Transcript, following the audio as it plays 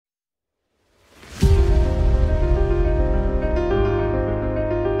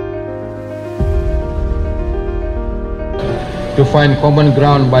find common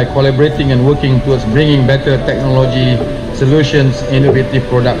ground by collaborating and working towards bringing better technology solutions, innovative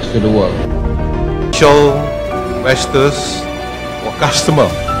products to the world. Show investors or customer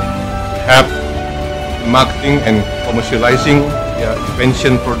help marketing and commercializing their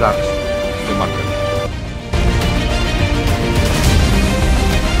invention products in the market.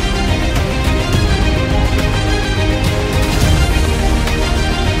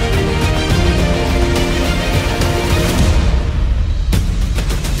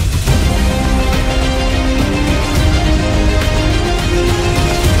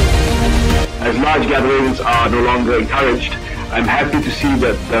 As large gatherings are no longer encouraged, I'm happy to see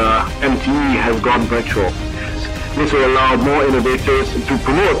that MTE has gone virtual. This will allow more innovators to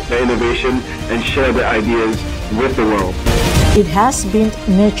promote their innovation and share their ideas with the world. It has been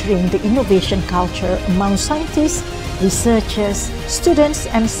nurturing the innovation culture among scientists, researchers, students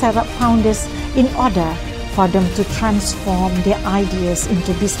and startup founders in order for them to transform their ideas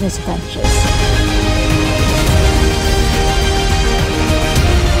into business ventures.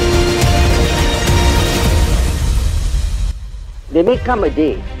 There may come a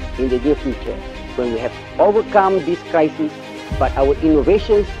day in the near future when we have overcome this crisis, but our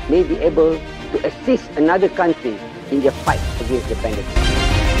innovations may be able to assist another country in their fight against the pandemic.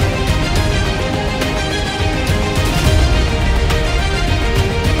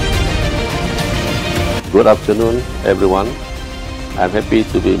 Good afternoon, everyone. I'm happy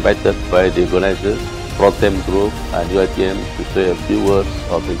to be invited by the organizers, Protem Group and UITM to say a few words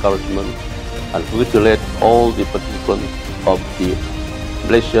of encouragement and congratulate all the participants of the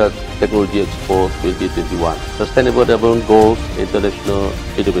Malaysia Technology Expo 2021 Sustainable Development Goals International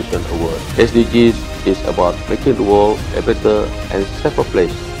Innovation Award. SDGs is about making the world a better and safer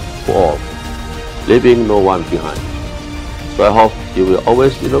place for all, leaving no one behind. So I hope you will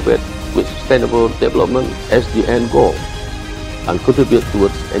always innovate with sustainable development as the end goal and contribute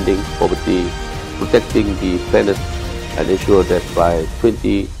towards ending poverty, protecting the planet and ensure that by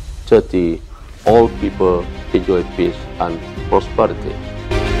 2030 all people enjoy peace and prosperity.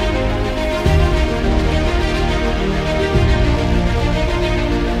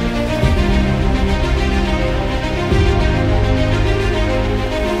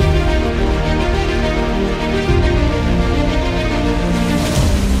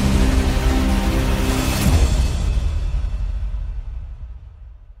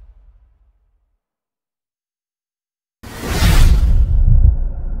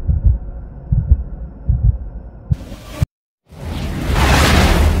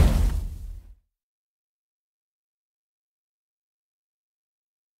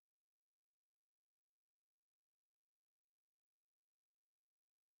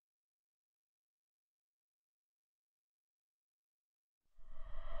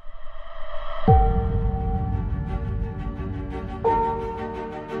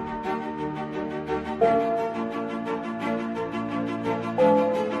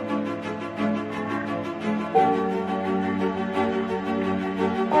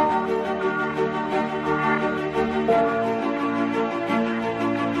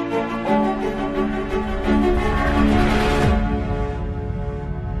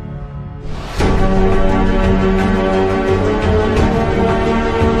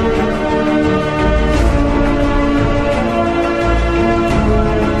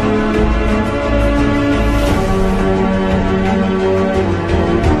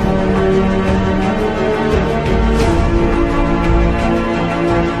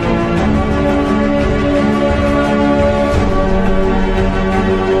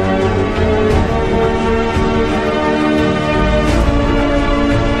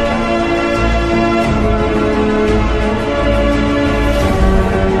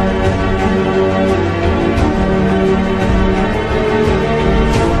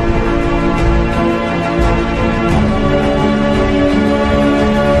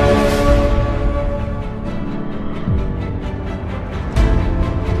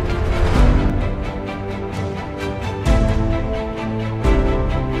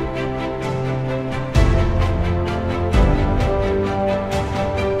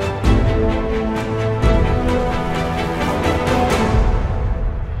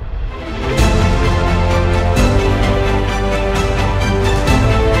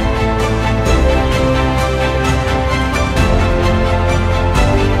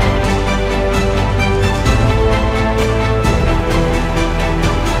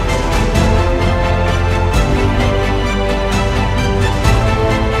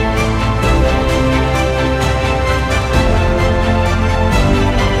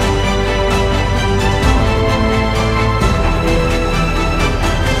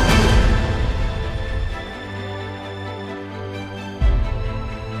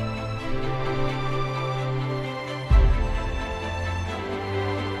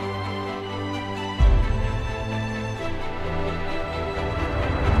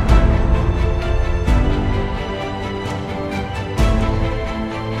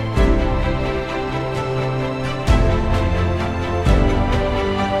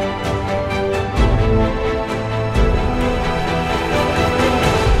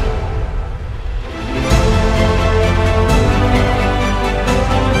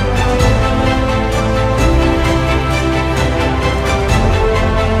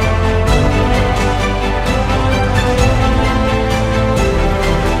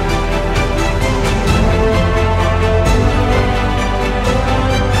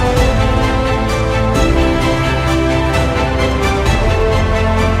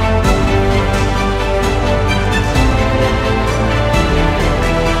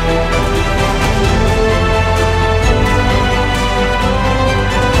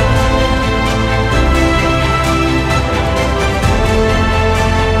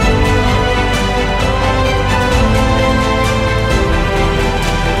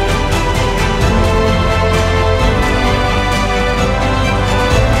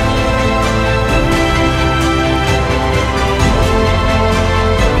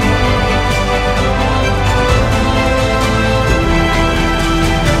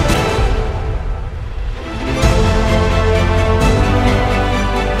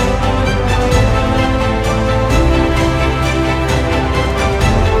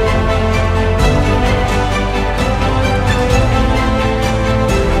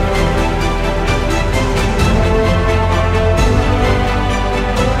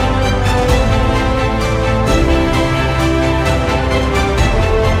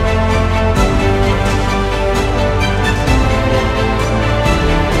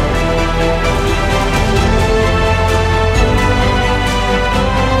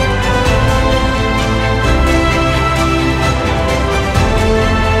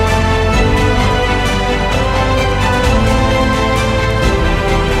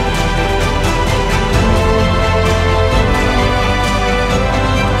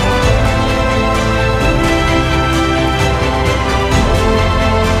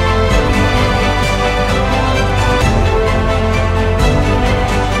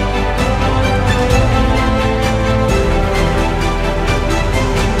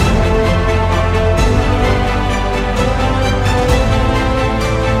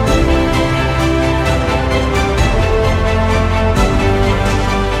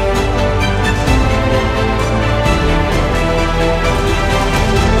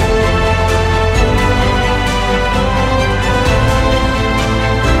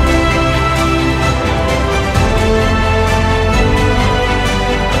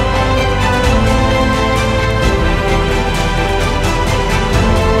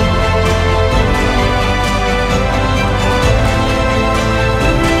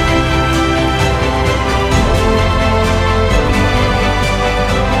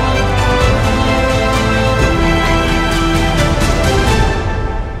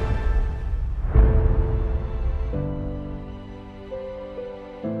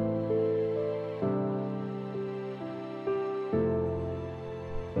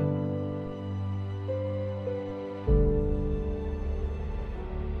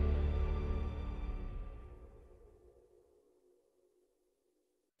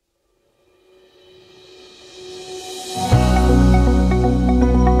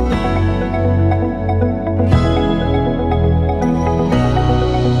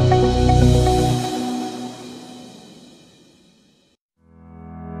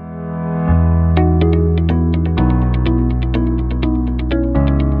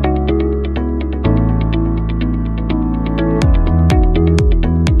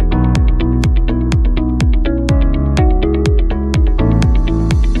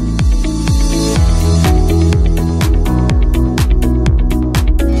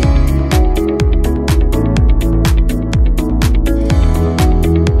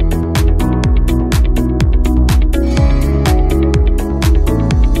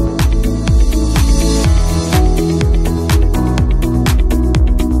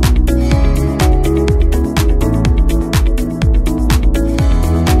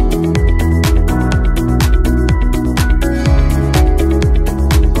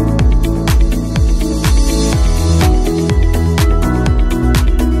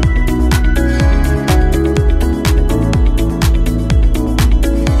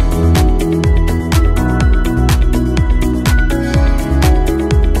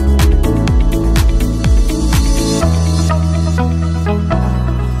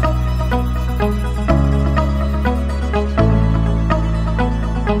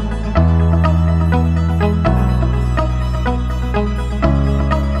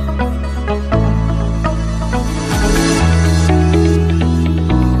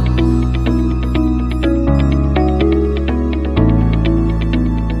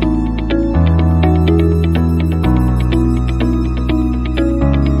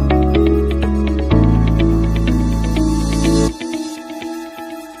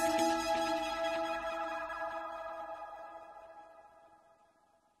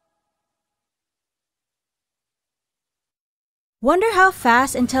 Wonder how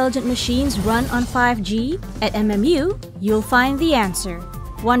fast intelligent machines run on 5G? At MMU, you'll find the answer.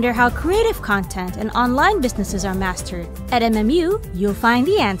 Wonder how creative content and online businesses are mastered? At MMU, you'll find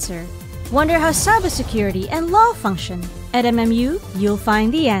the answer. Wonder how cybersecurity and law function? At MMU, you'll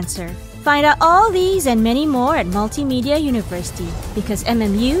find the answer. Find out all these and many more at Multimedia University, because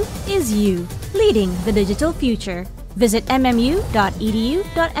MMU is you, leading the digital future. Visit mmu.edu.my.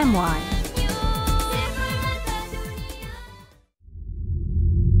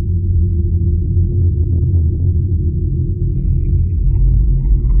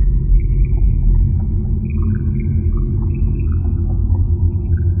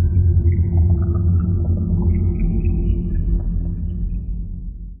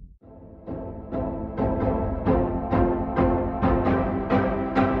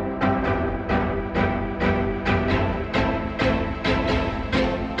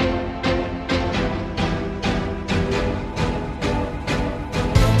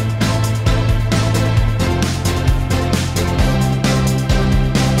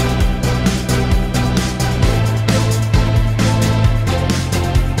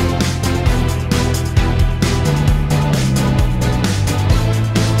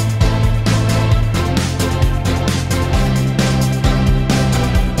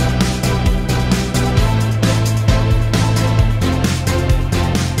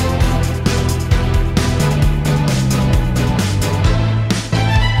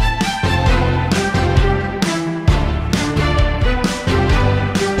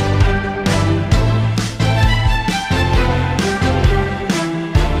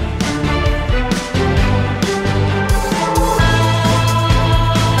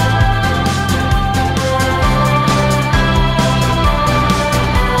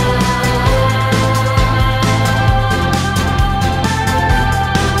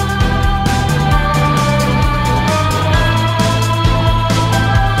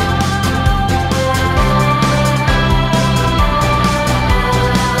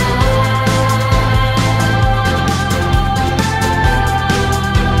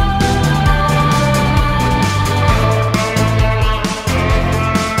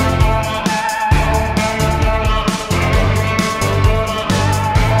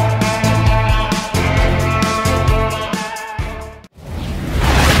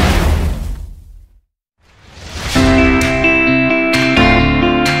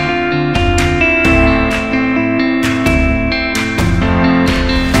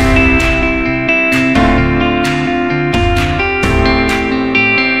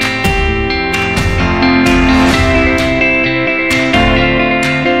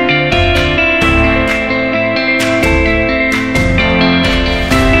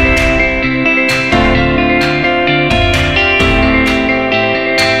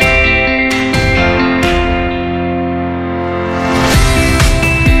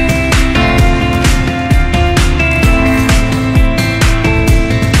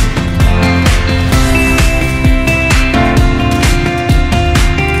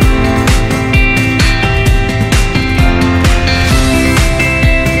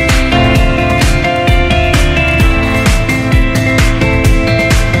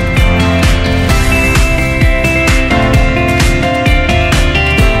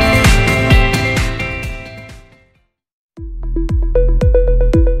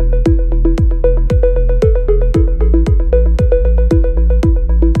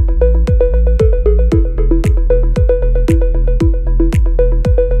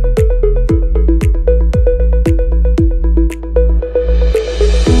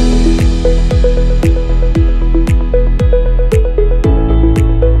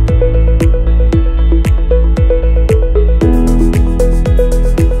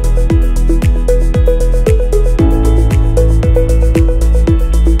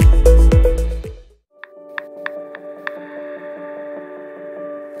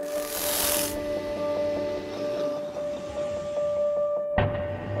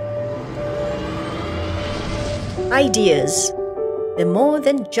 Ideas. They're more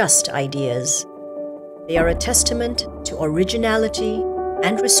than just ideas. They are a testament to originality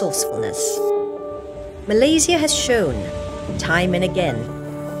and resourcefulness. Malaysia has shown, time and again,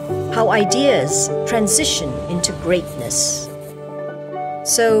 how ideas transition into greatness.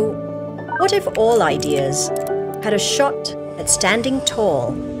 So, what if all ideas had a shot at standing tall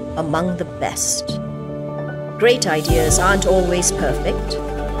among the best? Great ideas aren't always perfect.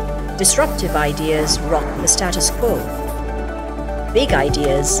 Disruptive ideas rock the status quo. Big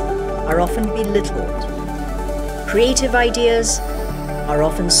ideas are often belittled. Creative ideas are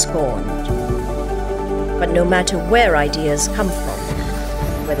often scorned. But no matter where ideas come from,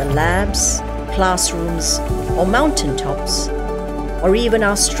 whether labs, classrooms, or mountaintops, or even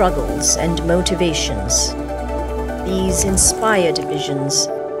our struggles and motivations. These inspired visions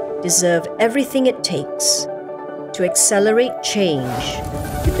deserve everything it takes to accelerate change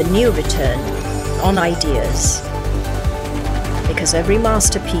with the new return on ideas. Because every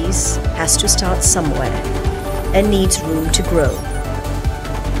masterpiece has to start somewhere and needs room to grow.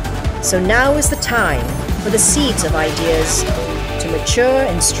 So now is the time for the seeds of ideas to mature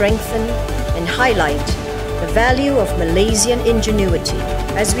and strengthen and highlight the value of Malaysian ingenuity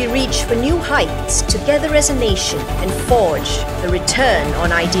as we reach for new heights together as a nation and forge the return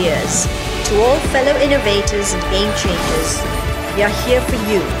on ideas. To all fellow innovators and game changers, we are here for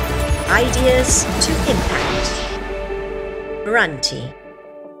you. Ideas to impact. Meranti.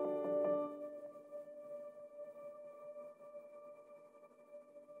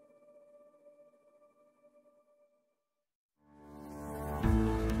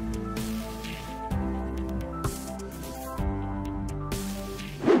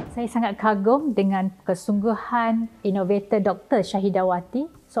 Saya sangat kagum dengan kesungguhan inovator Dr. Syahidawati,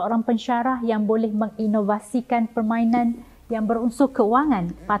 seorang pensyarah yang boleh menginovasikan permainan yang berunsur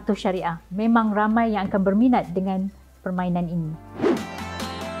keuangan patuh syariah. Memang ramai yang akan berminat dengan permainan ini.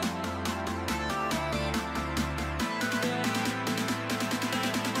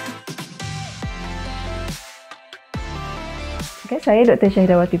 Saya Dr.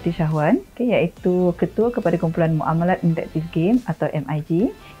 Syahidawati Syahwan, iaitu Ketua kepada Kumpulan Muamalat Interaktif Game atau MIG,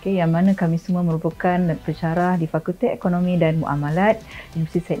 yang mana kami semua merupakan pensyarah di Fakulti Ekonomi dan Muamalat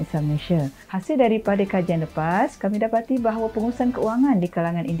Universiti Said Islam Malaysia. Hasil daripada kajian lepas, kami dapati bahawa pengurusan keuangan di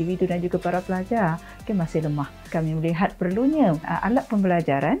kalangan individu dan juga para pelajar masih lemah. Kami melihat perlunya alat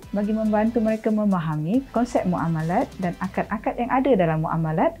pembelajaran bagi membantu mereka memahami konsep muamalat dan akad-akad yang ada dalam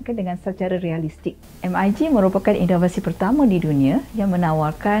muamalat dengan secara realistik. MIG merupakan inovasi pertama di dunia yang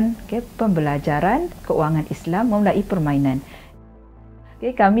menawarkan pembelajaran keuangan Islam melalui permainan.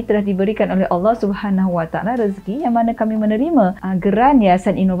 Kami telah diberikan oleh Allah Subhanahu Wa Taala rezeki yang mana kami menerima geran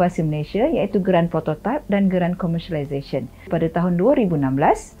Yayasan Inovasi Malaysia iaitu geran prototype dan geran commercialization. Pada tahun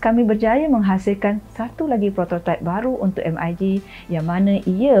 2016, kami berjaya menghasilkan satu lagi prototype baru untuk MIG yang mana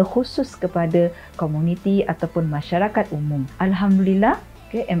ia khusus kepada komuniti ataupun masyarakat umum. Alhamdulillah,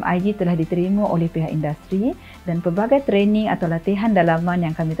 MIG telah diterima oleh pihak industri dan pelbagai training atau latihan dalaman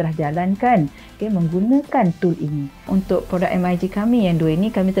yang kami telah jalankan menggunakan tool ini. Untuk produk MIG kami yang dua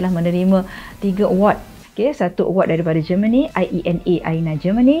ini, kami telah menerima 3 award. Satu award daripada Germany, IENA AINA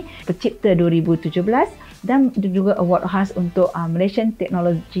Germany, Pencipta 2017 dan juga award khas untuk Malaysian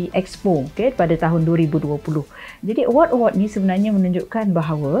Technology Expo pada tahun 2020. Jadi award-award ni sebenarnya menunjukkan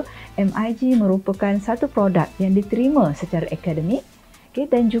bahawa MIG merupakan satu produk yang diterima secara akademik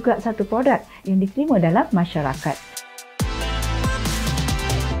dan juga satu produk yang diterima dalam masyarakat.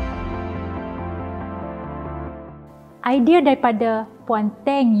 Idea daripada Puan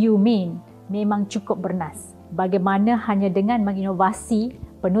Teng Yu Min memang cukup bernas. Bagaimana hanya dengan menginovasi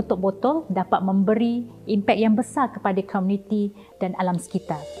penutup botol dapat memberi impak yang besar kepada komuniti dan alam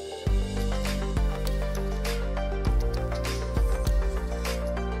sekitar.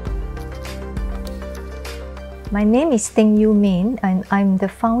 My name is Teng Yu Min and I'm the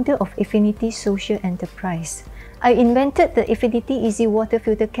founder of Affinity Social Enterprise. I invented the Affinity Easy Water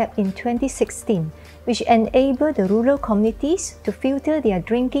Filter Cap in 2016, which enabled the rural communities to filter their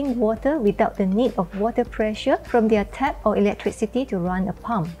drinking water without the need of water pressure from their tap or electricity to run a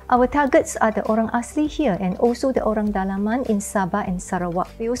pump. Our targets are the orang asli here and also the orang dalaman in Sabah and Sarawak.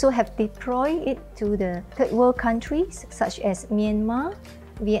 We also have deployed it to the third world countries such as Myanmar,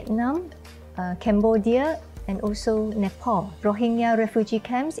 Vietnam, Cambodia, and also Nepal, Rohingya refugee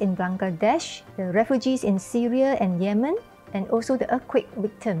camps in Bangladesh, the refugees in Syria and Yemen, and also the earthquake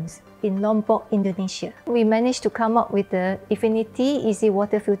victims in Lombok, Indonesia. We managed to come up with the Affinity Easy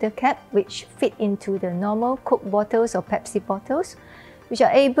Water Filter Cap, which fit into the normal Coke bottles or Pepsi bottles, which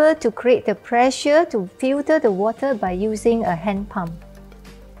are able to create the pressure to filter the water by using a hand pump.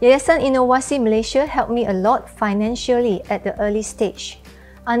 Yayasan Inovasi Malaysia helped me a lot financially at the early stage.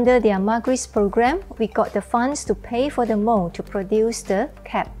 Under their Magris program, we got the funds to pay for the mold to produce the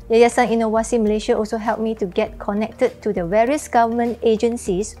cap. Yayasan Inovasi Malaysia also helped me to get connected to the various government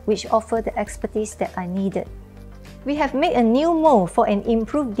agencies which offer the expertise that I needed. We have made a new mold for an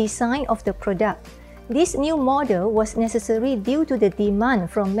improved design of the product. This new model was necessary due to the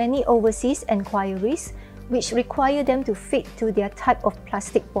demand from many overseas enquiries which require them to fit to their type of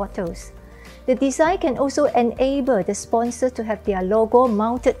plastic bottles. The design can also enable the sponsor to have their logo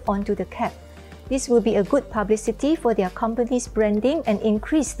mounted onto the cap. This will be a good publicity for their company's branding and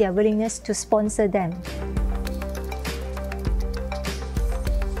increase their willingness to sponsor them.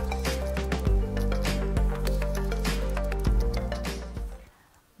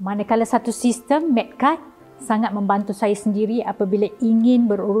 Manakala satu sistem MedCard sangat membantu saya sendiri apabila ingin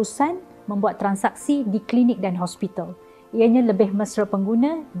berurusan membuat transaksi di klinik dan hospital. Ianya lebih mesra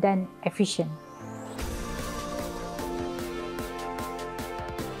pengguna dan efisien.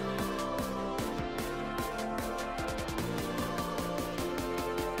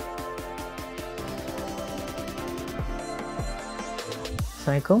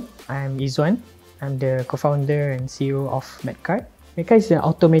 Assalamualaikum, I'm Izwan. I'm the co-founder and CEO of MedCard. MedCard is an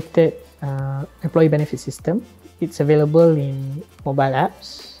automated employee benefit system. It's available in mobile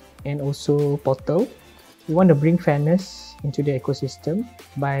apps and also portal. We want to bring fairness into the ecosystem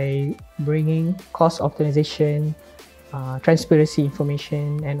by bringing cost optimization, transparency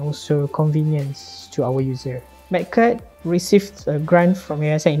information and also convenience to our user. MedCard received a grant from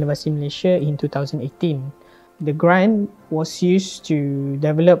Yayasan Inovasi Malaysia in 2018. The grant was used to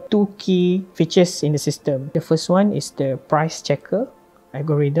develop two key features in the system. The first one is the price checker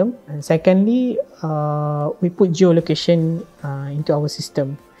algorithm, and secondly, we put geolocation into our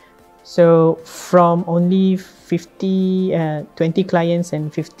system. So from only 20 clients and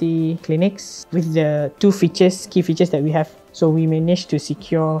 50 clinics, with the two key features that we have, so we managed to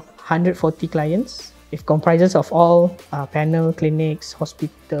secure 140 clients. It comprises of all panel clinics,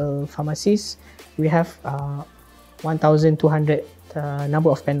 hospital, pharmacies. We have 1,200 number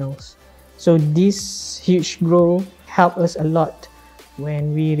of panels. So this huge growth helped us a lot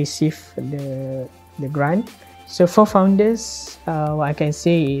when we receive the grant. So for founders, what I can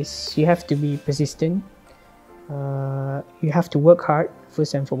say is you have to be persistent. You have to work hard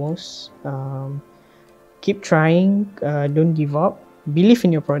first and foremost. Keep trying, don't give up. Believe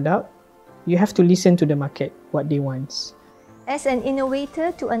in your product. You have to listen to the market, what they want. As an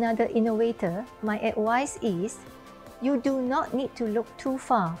innovator to another innovator, my advice is you do not need to look too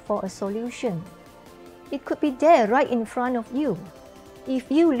far for a solution. It could be there right in front of you if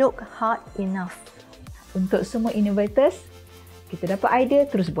you look hard enough. Untuk semua innovators, kita dapat idea,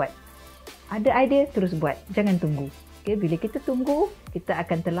 terus buat. Ada idea, terus buat. Jangan tunggu. Okay, bila kita tunggu, kita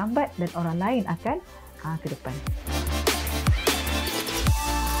akan terlambat dan orang lain akan ke depan.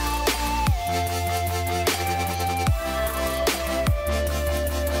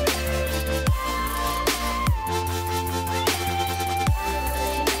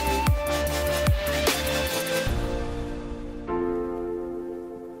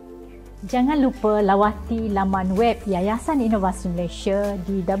 Jangan lupa lawati laman web Yayasan Inovasi Malaysia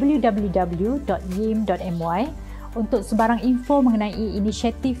di www.yim.my untuk sebarang info mengenai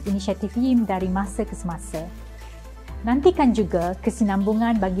inisiatif-inisiatif YIM dari masa ke semasa. Nantikan juga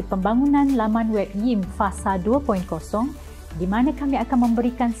kesinambungan bagi pembangunan laman web YIM Fasa 2.0 di mana kami akan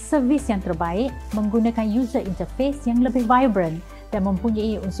memberikan servis yang terbaik menggunakan user interface yang lebih vibrant dan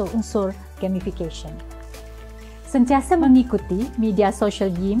mempunyai unsur-unsur gamification. Sentiasa mengikuti media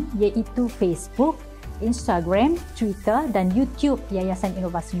sosial YIM iaitu Facebook, Instagram, Twitter dan YouTube Yayasan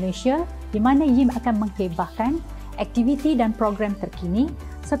Inovasi Malaysia di mana YIM akan menghebahkan aktiviti dan program terkini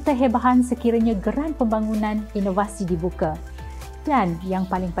serta hebahan sekiranya geran pembangunan inovasi dibuka. Dan yang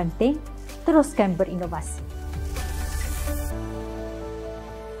paling penting, teruskan berinovasi.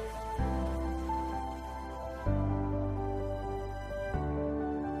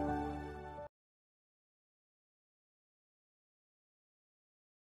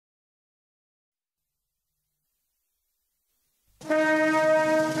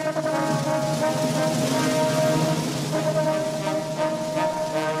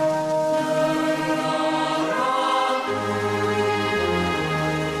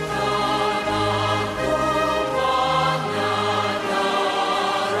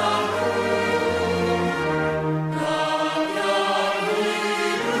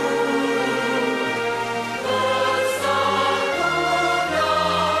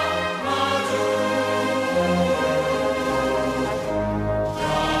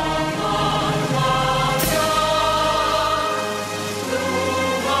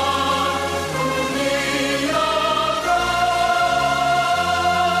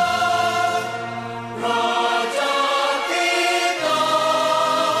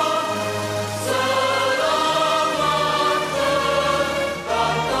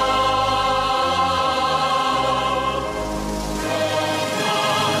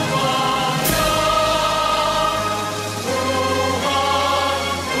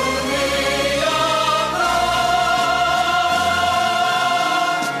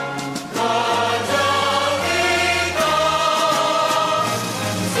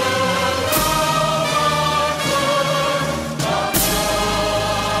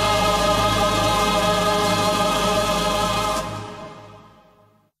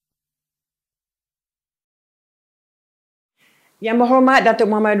 Yang Berhormat Datuk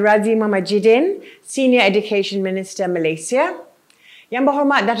Muhammad Razi Muhammad Jidin, Senior Education Minister Malaysia. Yang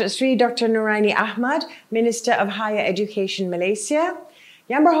Berhormat Datuk Sri Dr. Nuraini Ahmad, Minister of Higher Education Malaysia.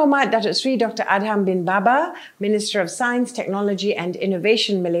 Yang Berhormat Datuk Sri Dr. Adham bin Baba, Minister of Science, Technology and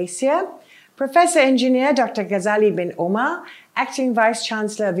Innovation Malaysia. Professor Engineer Dr. Ghazali bin Omar, Acting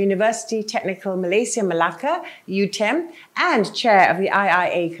Vice-Chancellor of University Technical Malaysia Melaka, UTEM, and Chair of the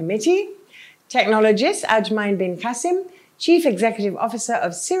IIA Committee. Technologist Ajmain bin Qasim, Chief Executive Officer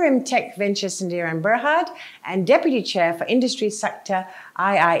of Sirim Tech Venture Sendirian Berhad, and Deputy Chair for Industry Sector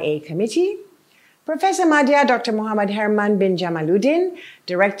IIA Committee. Professor Madya Dr. Muhammad Herman bin Jamaluddin,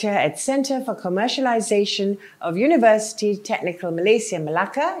 Director at Centre for Commercialization of University Technical Malaysia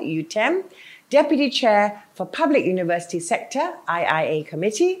Melaka, UTEM, Deputy Chair for Public University Sector, IIA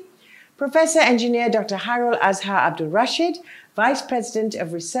Committee. Professor Engineer Dr. Harul Azhar Abdul Rashid, Vice President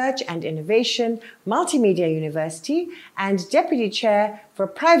of Research and Innovation, Multimedia University, and Deputy Chair for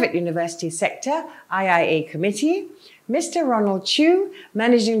Private University Sector, IIA Committee. Mr. Ronald Chu,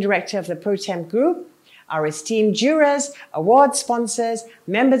 Managing Director of the ProTem Group, our esteemed jurors, award sponsors,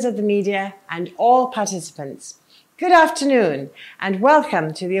 members of the media, and all participants. Good afternoon and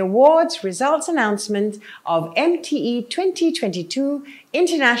welcome to the awards results announcement of MTE 2022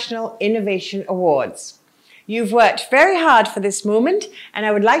 International Innovation Awards. You've worked very hard for this moment and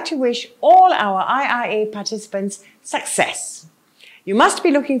I would like to wish all our IIA participants success. You must be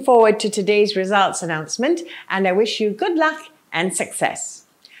looking forward to today's results announcement and I wish you good luck and success.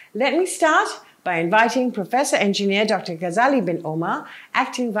 Let me start by inviting Professor Engineer Dr. Ghazali bin Omar,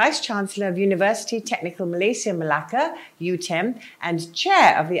 Acting Vice-Chancellor of University Technical Malaysia Melaka, UTEM, and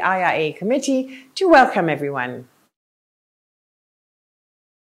Chair of the IIA Committee to welcome everyone.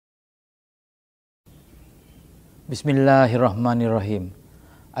 Bismillahirrahmanirrahim.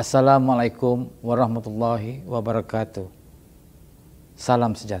 Assalamualaikum warahmatullahi wabarakatuh.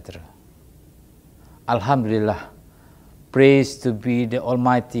 Salam sejahtera. Alhamdulillah. Praise to be the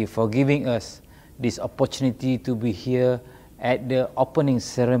Almighty for giving us this opportunity to be here at the opening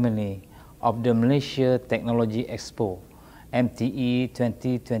ceremony of the Malaysia Technology Expo, MTE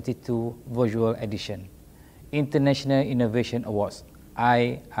 2022 Virtual Edition, International Innovation Awards,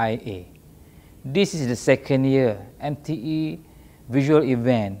 IIA. This is the second year MTE visual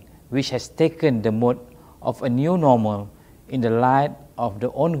event which has taken the mode of a new normal in the light of the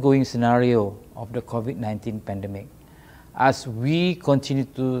ongoing scenario of the COVID-19 pandemic. As we continue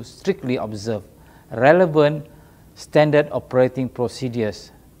to strictly observe relevant standard operating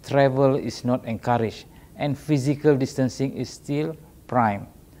procedures, travel is not encouraged and physical distancing is still prime.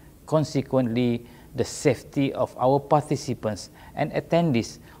 Consequently, the safety of our participants and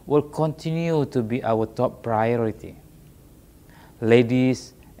attendees will continue to be our top priority.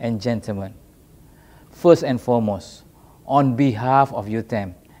 Ladies and gentlemen, first and foremost, on behalf of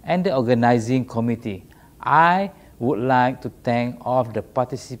UTEM and the organizing committee, I would like to thank all of the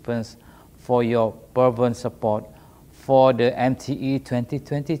participants for your fervent support for the MTE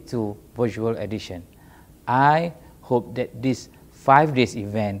 2022 Virtual Edition. I hope that this 5-day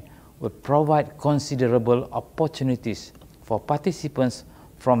event will provide considerable opportunities for participants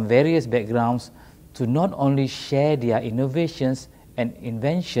from various backgrounds to not only share their innovations and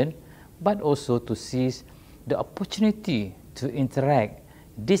invention, but also to seize the opportunity to interact,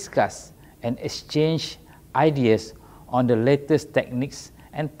 discuss, and exchange ideas on the latest techniques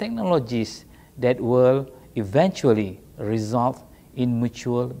and technologies that will eventually result in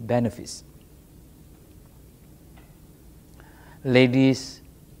mutual benefits. Ladies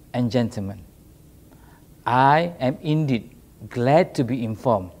and gentlemen, I am indeed glad to be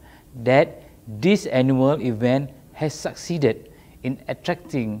informed that this annual event has succeeded in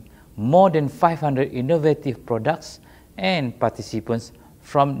attracting more than 500 innovative products and participants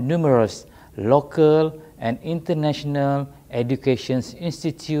from numerous local and international education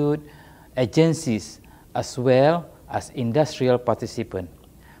institute agencies as well as industrial participants.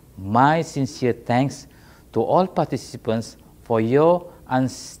 My sincere thanks to all participants for your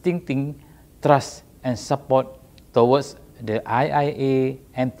unstinting trust and support towards the IIA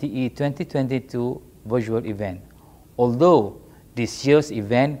MTE 2022 virtual event. Although this year's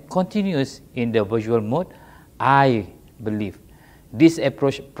event continues in the virtual mode, I believe this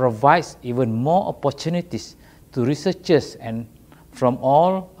approach provides even more opportunities to researchers and from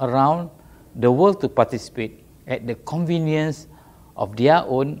all around the world to participate at the convenience of their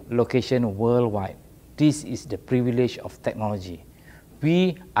own location worldwide. This is the privilege of technology.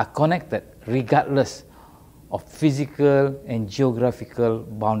 We are connected regardless of physical and geographical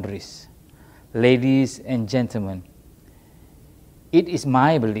boundaries. Ladies and gentlemen, it is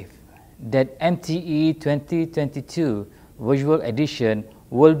my belief that MTE 2022 virtual edition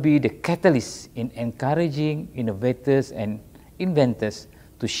will be the catalyst in encouraging innovators and inventors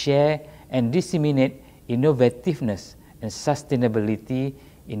to share and disseminate innovativeness and sustainability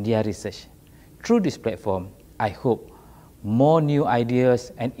in their research. Through this platform, I hope more new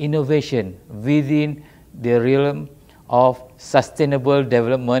ideas and innovation within the realm of sustainable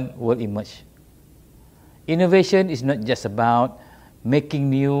development will emerge. Innovation is not just about making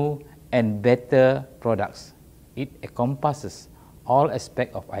new and better products. It encompasses all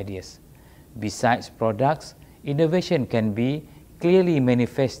aspects of ideas. Besides products, innovation can be clearly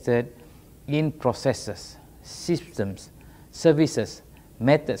manifested in processes, systems, services,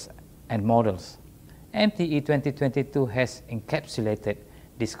 methods, and models. MTE 2022 has encapsulated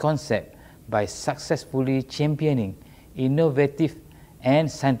this concept by successfully championing innovative and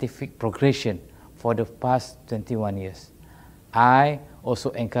scientific progression for the past 21 years. I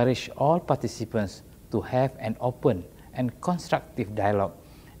also encourage all participants to have an open and constructive dialogue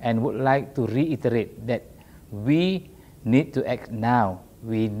and would like to reiterate that we need to act now,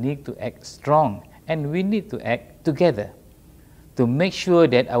 we need to act strong, and we need to act together to make sure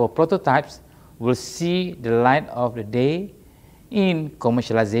that our prototypes will see the light of the day in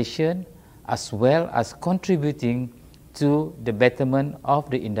commercialization as well as contributing to the betterment of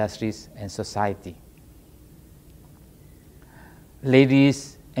the industries and society.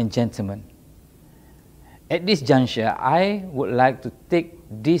 Ladies and gentlemen, at this juncture, I would like to take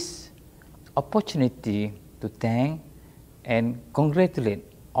this opportunity to thank and congratulate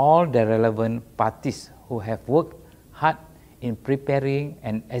all the relevant parties who have worked hard in preparing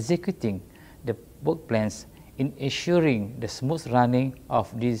and executing the work plans in ensuring the smooth running of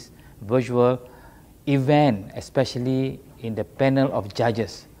this virtual event, especially in the panel of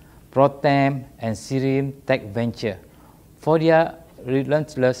judges, Protem and Sirim Tech Venture, for their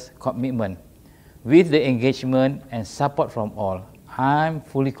relentless commitment. With the engagement and support from all, I'm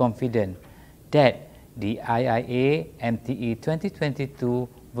fully confident that the IIA MTE 2022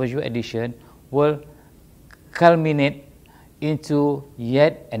 Virtual Edition will culminate into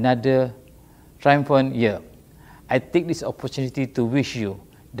yet another triumphant year. I take this opportunity to wish you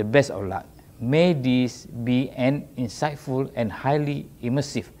the best of luck. May this be an insightful and highly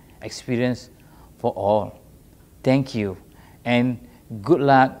immersive experience for all. Thank you and good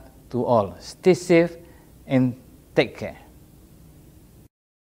luck to all. Stay safe and take care.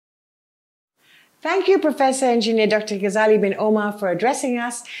 Thank you, Professor Engineer Dr. Ghazali bin Omar, for addressing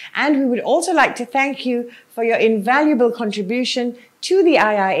us, and we would also like to thank you for your invaluable contribution to the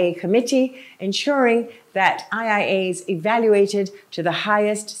IIA committee, ensuring that IIA is evaluated to the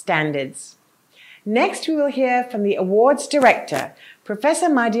highest standards. Next, we will hear from the awards director, Professor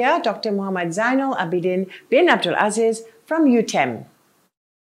Madya Dr. Muhammad Zainal Abidin bin Abdul Aziz from UTEM.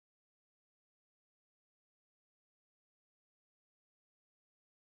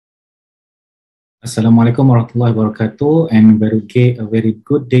 Assalamualaikum warahmatullahi wabarakatuh, and a very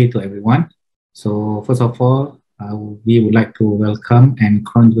good day to everyone. So first of all, we would like to welcome and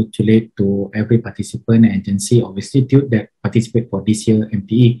congratulate to every participant, agency or institute that participate for this year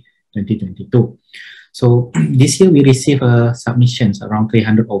MTE 2022. So this year we received submissions around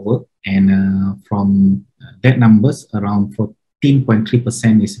 300 over, and from that numbers around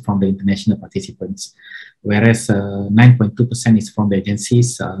 14.3% is from the international participants, whereas 9.2% is from the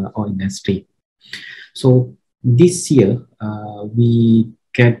agencies or industry. So this year, we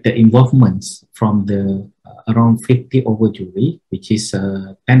get the involvements from the around 50 over jury, which is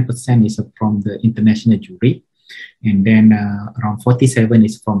 10% is from the international jury, and then around 47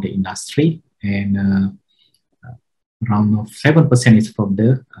 is from the industry, and around 7% is from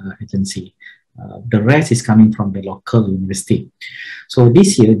the agency. The rest is coming from the local university. So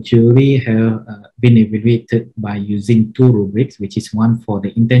this year, jury have been evaluated by using two rubrics, which is one for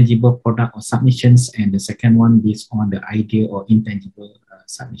the intangible product or submissions, and the second one based on the idea or intangible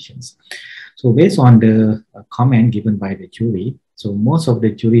submissions. So based on the comment given by the jury, so most of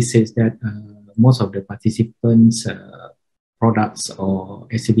the jury says that most of the participants' products or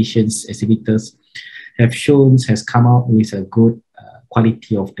exhibitors have come out with a good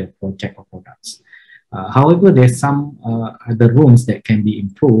quality of the project or products. However, there's some other rooms that can be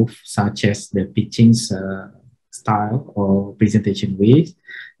improved, such as the pitching style or presentation ways,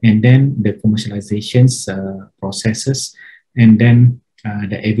 and then the commercializations processes, and then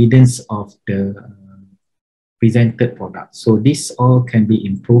the evidence of the presented product. So this all can be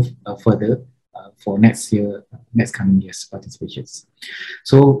improved further for next coming year's participations.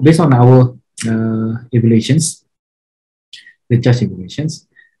 So based on our evaluations, the judge evaluations,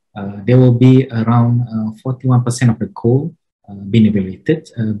 there will be around 41% of the goal been evaluated,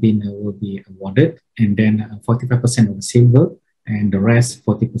 will be awarded, and then 45% of the silver, and the rest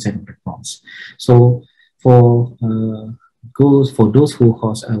 40% of the bronze. So for those who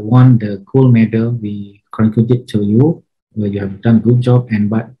has won the gold medal, we congratulate to you. You have done a good job,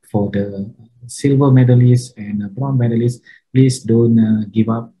 but for the silver medalists and bronze medalists, please don't give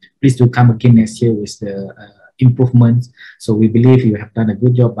up. Please do come again next year with the improvements. So we believe you have done a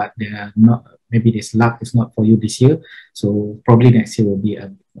good job, but maybe this luck is not for you this year. So probably next year will be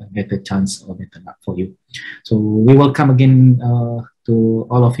a better chance or better luck for you. So we will come again to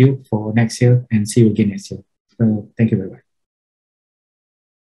all of you for next year, and see you again next year. Thank you very much.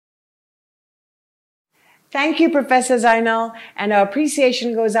 Thank you, Professor Zainal, and our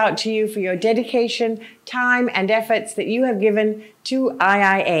appreciation goes out to you for your dedication, time, and efforts that you have given to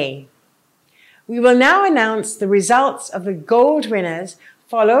IIA. We will now announce the results of the gold winners,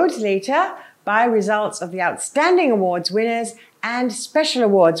 followed later by results of the outstanding awards winners and special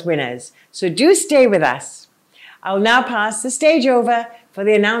awards winners. So do stay with us. I'll now pass the stage over for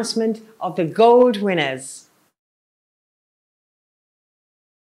the announcement of the gold winners.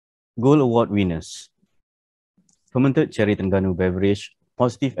 Gold Award winners. Fermented Cherry Terengganu Beverage,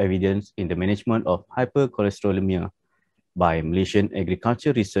 Positive Evidence in the Management of Hypercholesterolemia by Malaysian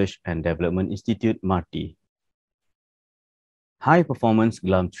Agriculture Research and Development Institute, MARTI. High Performance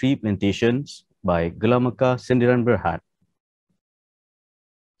Gelam Tree Plantations by Gelamaka Sendiran Berhad.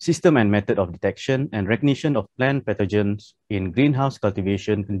 System and Method of Detection and Recognition of Plant Pathogens in Greenhouse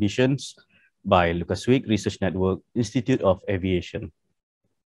Cultivation Conditions by Lucaswig Research Network, Institute of Aviation.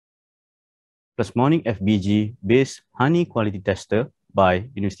 Plasmonic FBG Based Honey Quality Tester by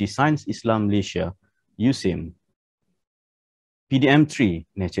University Science Islam Malaysia, USIM. PDM3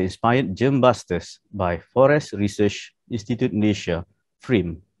 Nature Inspired Germ Busters by Forest Research Institute Malaysia,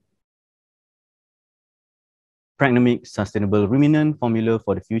 FRIM. Pragnomic Sustainable Ruminant Formula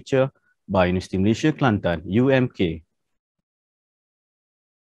for the Future by University Malaysia Kelantan, UMK.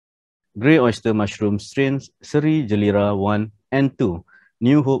 Grey Oyster Mushroom Strains Seri Jelira 1 and 2,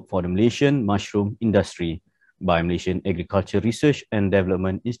 New Hope for the Malaysian Mushroom Industry by Malaysian Agriculture Research and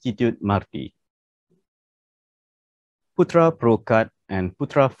Development Institute, MARTI. Putra ProCut and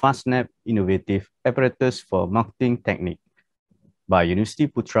Putra FastNap Innovative Apparatus for Marketing Technique by University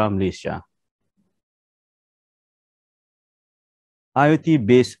Putra Malaysia.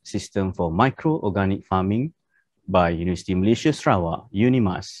 IoT-based system for micro-organic farming by University Malaysia Sarawak,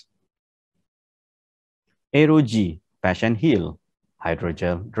 UNIMAS. AeroG Passion Hill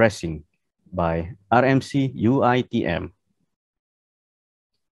Hydrogel Dressing by RMC UITM.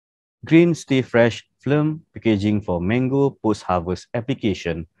 Green Stay Fresh Film Packaging for Mango Post-Harvest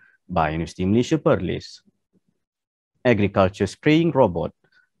Application by University Malaysia Perlis. Agriculture Spraying Robot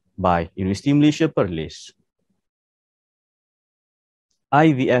by University Malaysia Perlis.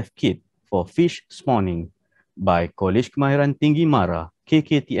 IVF Kit for Fish Spawning by College Kemahiran Tinggi Mara,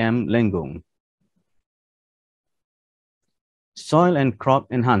 KKTM Lenggong. Soil and Crop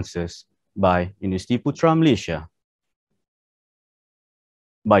Enhancers by University Putra Malaysia.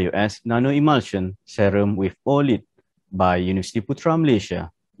 BioS Nano Emulsion Serum with OLID by University Putra Malaysia,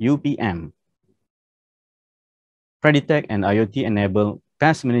 UPM. Preditech and IoT-enabled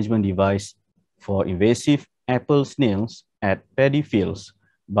pest management device for invasive apple snails at paddy fields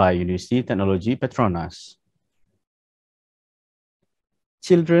by University Technology Petronas.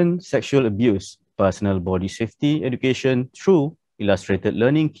 Children Sexual Abuse Personal Body Safety Education through Illustrated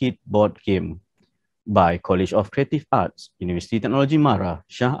Learning Kit Board Game by College of Creative Arts, University Technology Mara,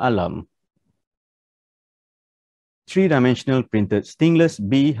 Shah Alam. 3-dimensional printed stingless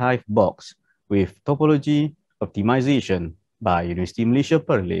beehive box with topology optimization by University Malaysia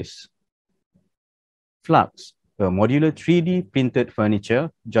Perlis. Flux, a modular 3D printed furniture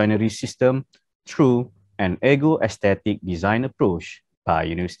joinery system through an ego-aesthetic design approach by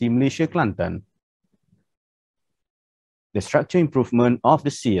University Malaysia Kelantan. The Structure Improvement of the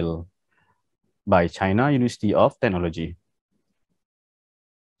Seal by China University of Technology.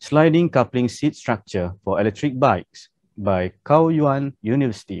 Sliding Coupling Seat Structure for Electric Bikes by Kaoyuan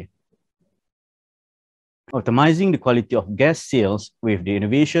University. Optimizing the quality of gas sales with the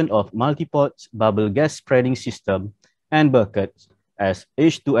innovation of multi-pot bubble gas spreading system and buckets as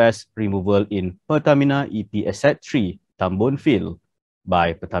H2S removal in Pertamina EP Asset 3 Tambun Field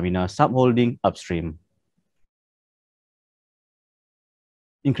by Pertamina Subholding Upstream.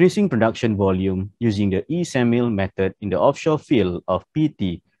 Increasing production volume using the e-Samil method in the offshore field of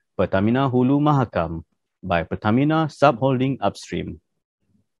PT Pertamina Hulu Mahakam by Pertamina Subholding Upstream.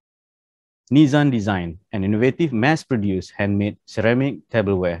 Nizan Design, an innovative mass-produced handmade ceramic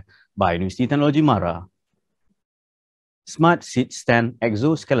tableware by University Technology Mara. Smart Seat Stand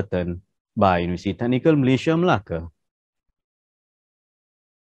Exoskeleton by University Technical Malaysia Melaka.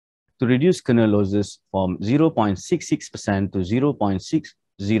 To reduce kernel losses from 0.66% to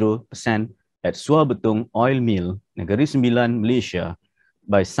 0.60% at Suabetung Oil Mill, Negeri Sembilan, Malaysia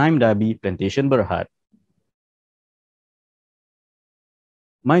by Saimdabi Plantation Berhad.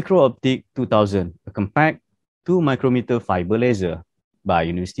 Micro-Optic 2000, a compact 2 micrometer fiber laser by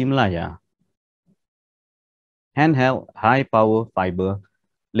University Malaya. Handheld high-power fiber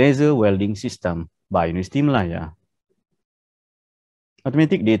laser welding system by University Malaya.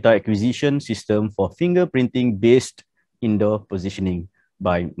 Automatic data acquisition system for fingerprinting-based indoor positioning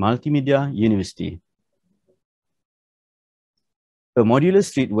by Multimedia University. A modular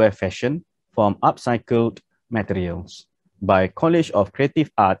streetwear fashion from upcycled materials by College of Creative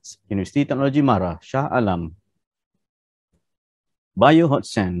Arts, University Technology Mara, Shah Alam. Bio Hot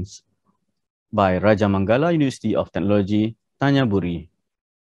Sands by Raja Mangala University of Technology, Tanyaburi.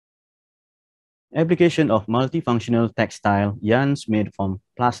 Application of multifunctional textile yarns made from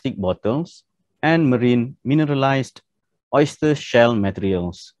plastic bottles and marine mineralized oyster shell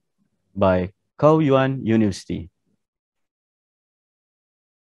materials by Khao Yuan University.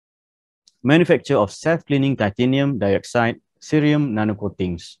 Manufacture of self-cleaning titanium dioxide cerium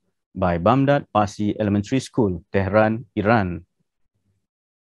nanocoatings by Bamdad Parsi Elementary School, Tehran, Iran.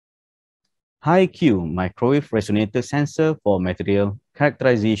 High-Q microwave resonator sensor for material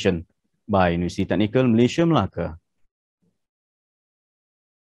characterization by University Technical Malaysia Melaka.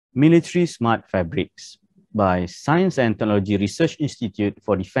 Military Smart Fabrics by Science and Technology Research Institute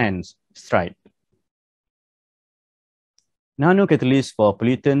for Defence, STRIDE. Nanocatalyst for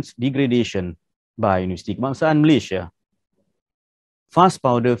Pollutants Degradation by Universiti Kebangsaan Malaysia. Fast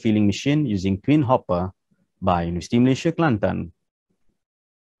Powder Filling Machine using Twin Hopper by Universiti Malaysia Kelantan.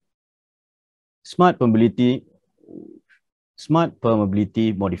 Smart Permeability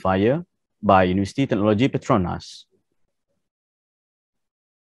Modifier by University Technology Petronas.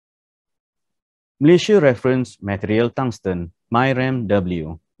 Malaysia Reference Material Tungsten,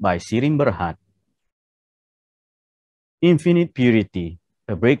 MyRAM-W by Sirim Berhad. Infinite Purity,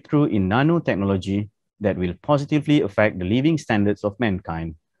 a breakthrough in nanotechnology that will positively affect the living standards of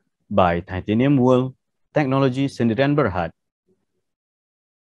mankind by Titanium World Technology Sendirian Berhad.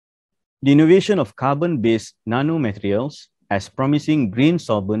 The innovation of carbon-based nanomaterials as promising green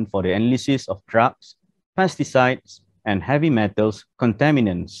solvent for the analysis of drugs, pesticides, and heavy metals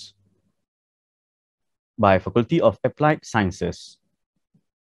contaminants by Faculty of Applied Sciences.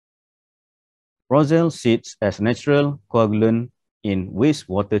 Roselle Seeds as natural coagulant in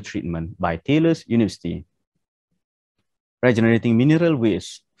wastewater treatment by Taylor's University. Regenerating mineral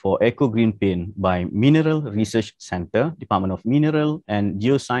waste for eco-green paint by Mineral Research Center, Department of Mineral and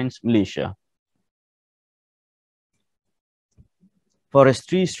Geoscience, Malaysia.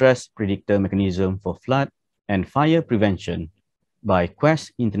 Forestry Stress Predictor Mechanism for Flood and Fire Prevention by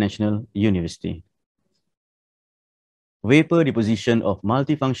Quest International University. Vapor Deposition of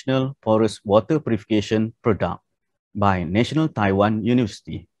Multifunctional Porous Water Purification Product by National Taiwan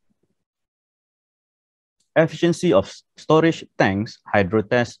University. Efficiency of storage tanks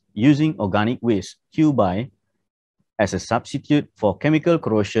hydrotest using organic waste QBI as a substitute for chemical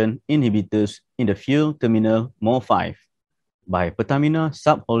corrosion inhibitors in the fuel terminal MO5 by Pertamina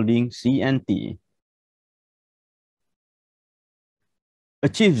Subholding CNT.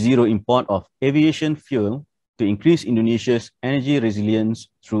 Achieve zero import of aviation fuel to increase Indonesia's energy resilience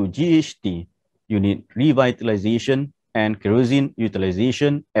through GHT, unit revitalization and kerosene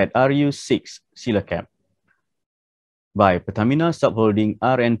utilization at RU6 Cilacap by Pertamina Subholding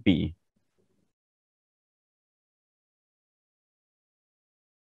RNP.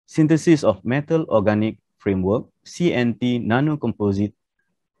 Synthesis of Metal Organic Framework CNT Nanocomposite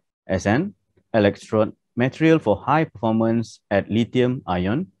as an electrode material for high performance at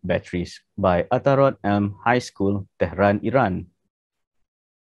lithium-ion batteries by Atarot Elm High School, Tehran, Iran.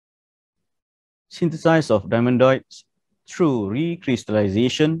 Synthesis of diamondoids through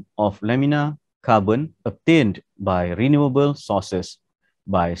recrystallization of lamina carbon obtained by renewable sources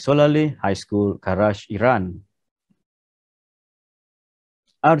by Solaleh High School, Karachi, Iran.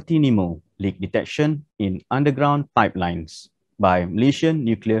 RT-NEMO, leak detection in underground pipelines by Malaysian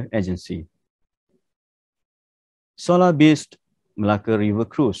Nuclear Agency. Solar-based Melaka River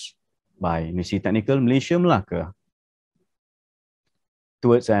Cruise by University Technical Malaysia Melaka.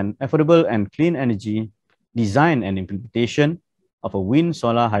 Towards an affordable and clean energy, design and implementation of a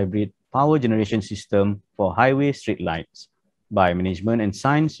wind-solar hybrid power generation system for highway streetlights by Management and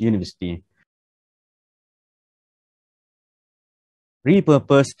Science University.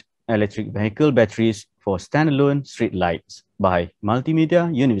 Repurposed electric vehicle batteries for standalone street lights by Multimedia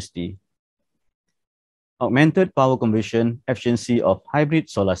University. Augmented power conversion efficiency of hybrid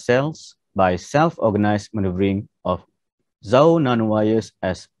solar cells by self-organized maneuvering of ZAO nanowires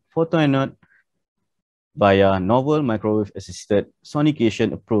as photoanode via novel microwave-assisted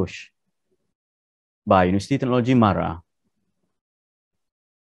sonication approach by University Technology Mara.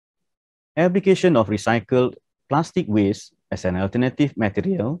 Application of recycled plastic waste as an alternative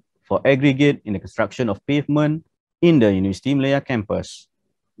material for aggregate in the construction of pavement in the University Malaya campus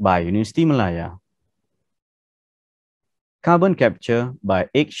by University Malaya. Carbon capture by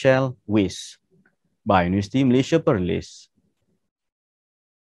eggshell waste by University Malaysia Perlis.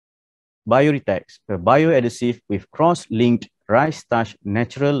 Bioretex, a bioadhesive with cross-linked rice-starch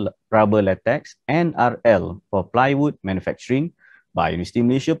natural rubber latex NRL for plywood manufacturing by University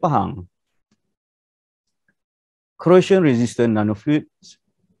Malaysia Pahang. Corrosion-resistant nanofluids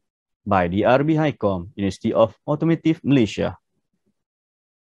by DRB HiCom, University of Automotive Malaysia.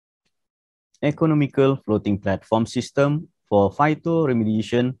 Economical floating platform system for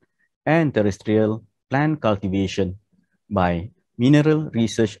phytoremediation and terrestrial plant cultivation by Mineral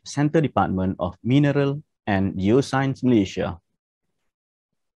Research Center Department of Mineral and Geoscience Malaysia.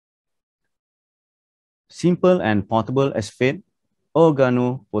 Simple and portable asphate,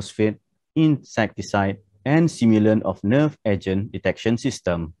 organophosphate, insecticide, and simulant of nerve agent detection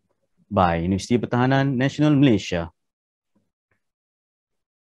system by Universiti Pertahanan Nasional Malaysia.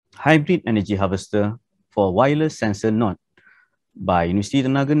 Hybrid energy harvester for wireless sensor node by Universiti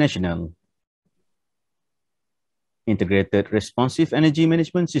Tenaga Nasional. Integrated Responsive Energy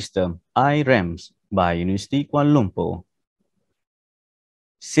Management System, IRAMS, by University Kuala Lumpur.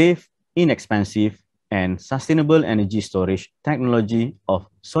 Safe, inexpensive, and sustainable energy storage technology of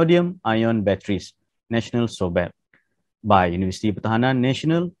sodium-ion batteries, National SOBAT, by Universiti Pertahanan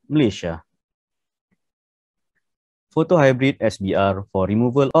Nasional, Malaysia. Photohybrid SBR for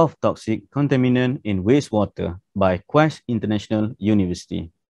removal of toxic contaminant in wastewater by Quest International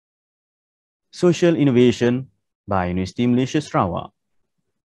University. Social innovation by Universiti Malaysia Sarawak.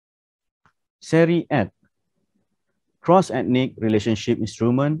 Seri-Ed, cross-ethnic relationship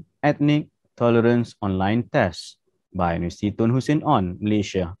instrument, ethnic tolerance online test by Universiti Tun Hussein On,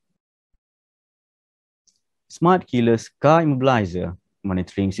 Malaysia. Smart Killers Car Immobilizer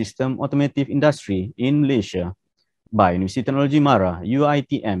Monitoring System Automotive Industry in Malaysia by Universiti Teknologi Mara,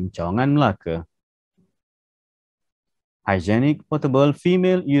 UiTM, Cawangan, Melaka. Hygienic Portable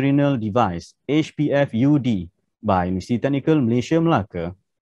Female Urinal Device, HPF-UD, by Universiti Technical Malaysia, Melaka.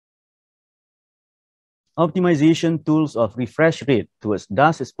 Optimization tools of refresh rate towards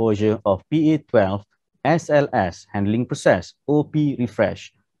dust exposure of PA12 SLS handling process, OP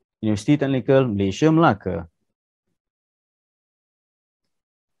refresh, Universiti Technical Malaysia, Melaka.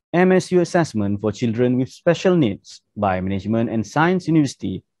 MSU Assessment for Children with Special Needs by Management and Science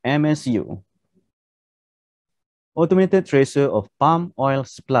University, MSU. Automated Tracer of Palm Oil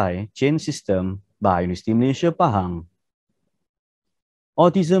Supply Chain System by Universiti Malaysia Pahang.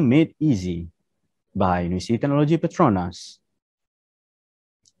 Autism Made Easy by Universiti Teknologi Petronas.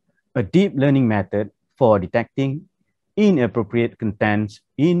 A deep learning method for detecting inappropriate contents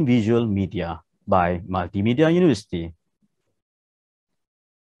in visual media by Multimedia University.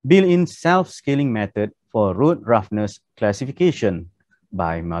 Built-in self-scaling method for road roughness classification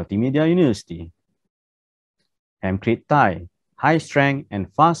by Multimedia University. Hempcrete tie, high strength and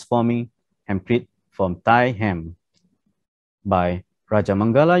fast forming hempcrete from tie hem by Raja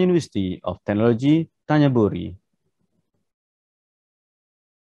Manggala University of Technology, Tanyaburi.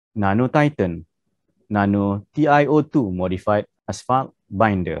 Nano Titan, Nano TiO2 modified asphalt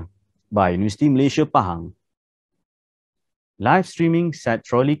binder by Universiti Malaysia Pahang. Live streaming set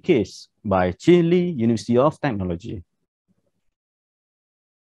trolley case by Chile University of Technology.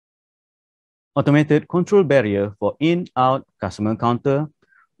 Automated control barrier for in-out customer counter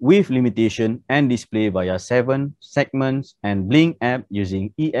with limitation and display via 7 segments and Blink app using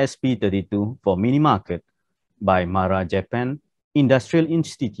ESP32 for mini market by Mara Japan Industrial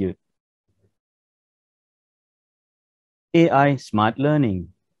Institute. AI Smart Learning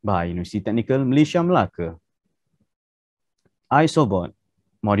by Universiti Technical Malaysia Melaka. Isobot,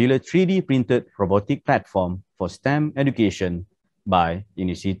 modular 3D printed robotic platform for STEM education by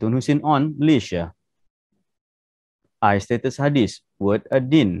Universiti Tun Hussein On, Malaysia. iStatus Hadis Word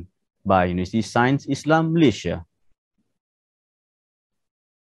Adin by University Science Islam, Malaysia.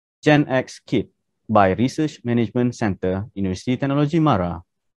 Gen X Kit by Research Management Center, University Technology Mara.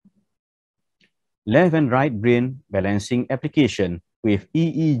 Left and right brain balancing application with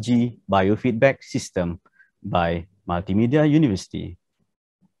EEG biofeedback system by Multimedia University.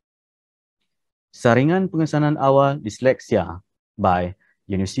 Saringan Pengesanan Awal Disleksia by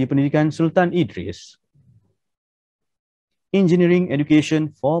Universiti Pendidikan Sultan Idris. Engineering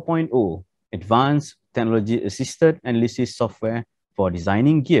Education 4.0 Advanced Technology Assisted Analysis Software for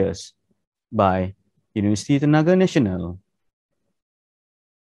Designing Gears by Universiti Tenaga Nasional.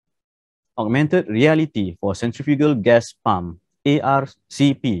 Augmented Reality for Centrifugal Gas Pump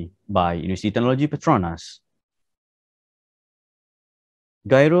ARCP by Universiti Teknologi Petronas.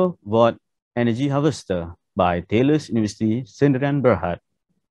 Gyro Watt Energy Harvester by Taylor's University Sdn Bhd.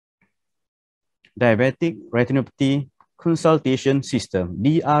 Diabetic Retinopathy Consultation System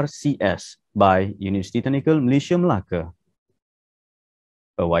DRCS by University Technical Malaysia Melaka.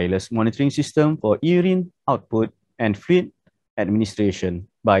 A wireless monitoring system for urine output and fluid administration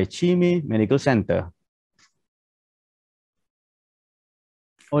by Chime Medical Center.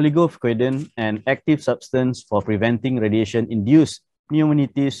 Oligofrequin, an active substance for preventing radiation-induced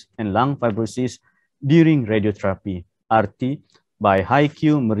pneumonitis and lung fibrosis during radiotherapy, RT, by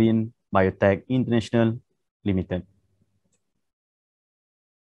HiQ Marine Biotech International Limited.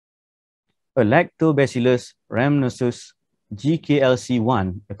 A Lactobacillus rhamnosus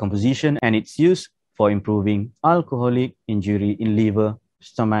GKLC1, a composition and its use for improving alcoholic injury in liver,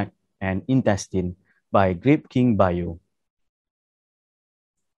 stomach, and intestine by Grape King Bio.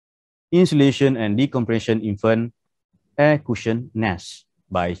 Insulation and decompression infant air cushion nest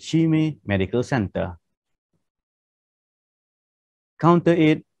by Chime Medical Center. Counter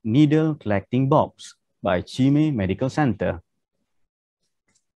 8 needle collecting box by Chime Medical Center.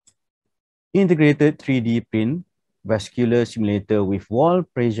 Integrated 3D print vascular simulator with wall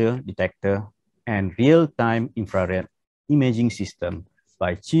pressure detector and real-time infrared imaging system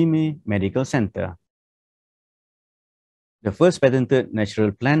by Chime Medical Center. The first patented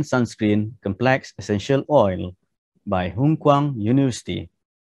natural plant sunscreen complex essential oil by Hung Kuang University.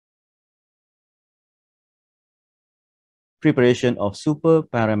 Preparation of super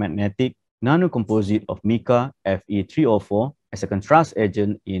paramagnetic nanocomposite of mica Fe3O4 as a contrast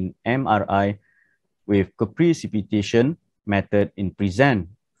agent in MRI with co-precipitation method in present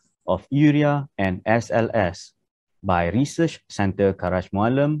of urea and SLS by Research Center Karash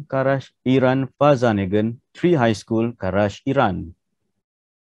Mualim, Karash, Iran, Fazanegan, 3 High School, Karash, Iran.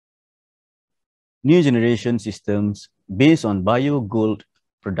 New generation systems based on bio-gold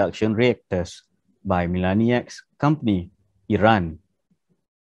production reactors by Milaniax Company, Iran.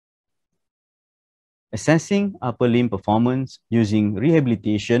 Assessing upper limb performance using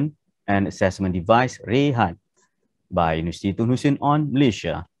rehabilitation and assessment device Rehat by Universiti Tun Hussein On,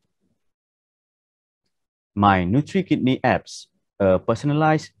 Malaysia. My NutriKidney apps, a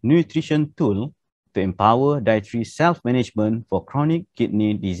personalized nutrition tool to empower dietary self-management for chronic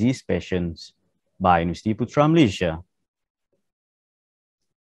kidney disease patients by Universiti Putra Malaysia.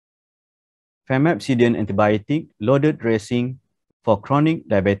 Famotidine antibiotic loaded dressing for chronic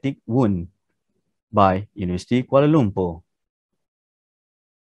diabetic wound by Universiti Kuala Lumpur.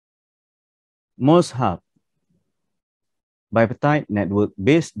 MOSHUB, bipartite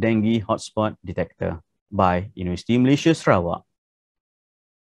network-based dengue hotspot detector by Universiti Malaysia Sarawak.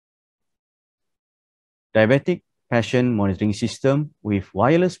 Diabetic patient monitoring system with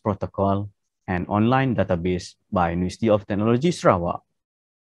wireless protocol and online database by University of Technology Sarawak.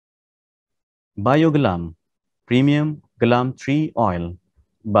 Biogelam, premium gelam tree oil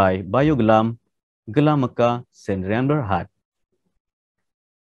by Biogelam, Gelam Mekah, Sdn Bhd.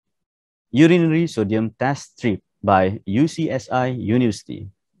 Urinary sodium test strip by UCSI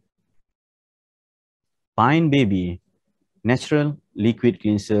University. Pine Baby, natural liquid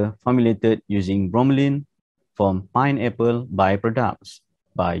cleanser formulated using bromelain from pineapple byproducts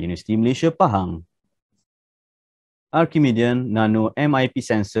by Universiti Malaysia Pahang. Archimedean Nano MIP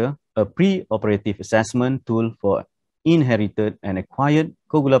sensor, a pre-operative assessment tool for inherited and acquired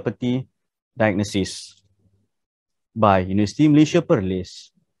coagulopathy diagnosis by Universiti Malaysia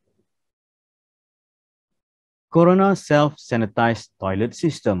Perlis. Corona Self-Sanitized Toilet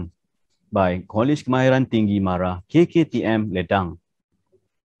System by College Kemahiran Tinggi MARA KKTM Ledang.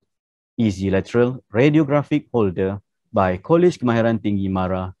 Easy Lateral Radiographic Holder by College Kemahiran Tinggi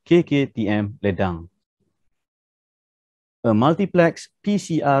MARA KKTM Ledang. A multiplex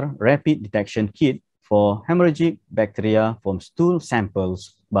PCR rapid detection kit for hemorrhagic bacteria from stool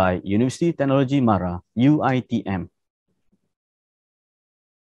samples by University Technology MARA UITM.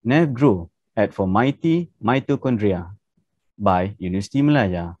 NevGrow at for mighty mitochondria by University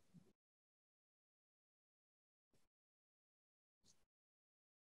Malaya.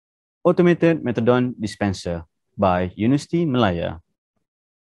 Automated methadone dispenser by University Malaya.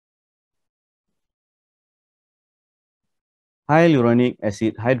 hyaluronic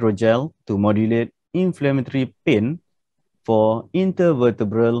acid hydrogel to modulate inflammatory pain for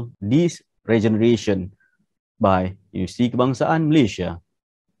intervertebral disc regeneration by Universiti Kebangsaan Malaysia.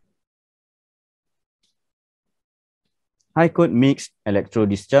 High-code mixed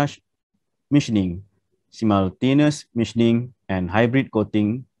electrodischarge machining, simultaneous machining, and hybrid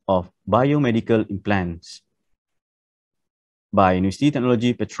coating of biomedical implants by University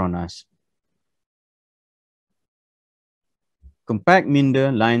Technology Petronas. Compact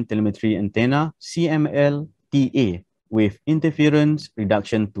Minder Line Telemetry Antenna CML-TA with interference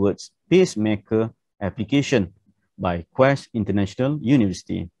reduction towards pacemaker application by Quest International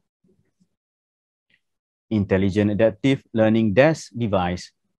University. Intelligent Adaptive Learning Desk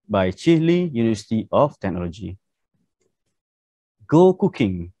Device by Chile University of Technology. Go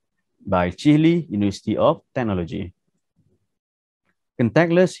Cooking by Chile University of Technology.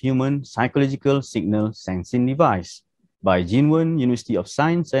 Contactless Human Psychological Signal Sensing Device by Jinwen University of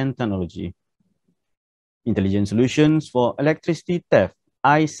Science and Technology. Intelligent Solutions for Electricity Theft,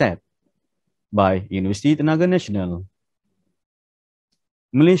 ISAT, by University Tenaga Nasional.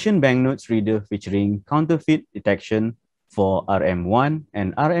 Malaysian banknotes reader featuring counterfeit detection for RM1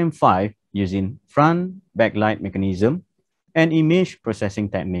 and RM5 using front backlight mechanism and image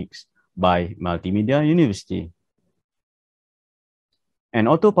processing techniques by Multimedia University. An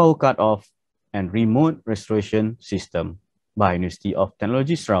auto power cut-off and remote restoration system by University of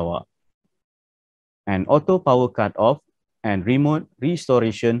Technology Sarawak. An auto power cut-off and remote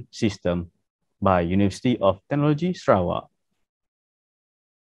restoration system by University of Technology Sarawak.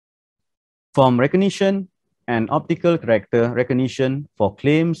 Form recognition and optical character recognition for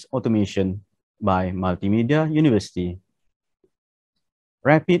claims automation by Multimedia University.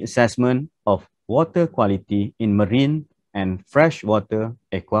 Rapid assessment of water quality in marine and freshwater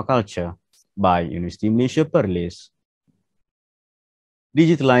aquaculture by University Malaysia Perlis.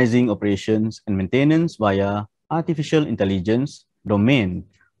 Digitalizing operations and maintenance via artificial intelligence domain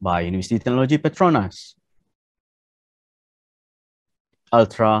by University Technology Petronas.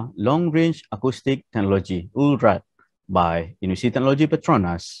 Ultra Long Range Acoustic Technology ULRAT by University Technology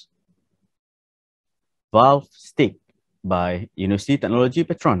Petronas. Valve Stick by University Technology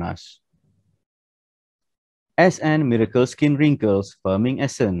Petronas. SN Miracle Skin Wrinkles Firming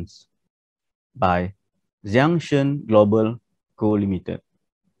Essence by Xiangshen Global Co. Limited.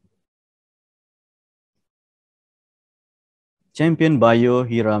 Champion Bio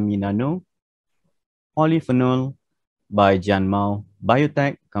Hirami Nano Polyphenol by Jianmao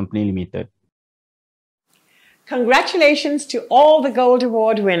Biotech Company Limited. Congratulations to all the Gold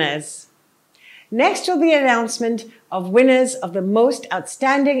Award winners. Next will be an announcement of winners of the Most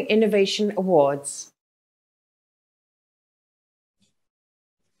Outstanding Innovation Awards.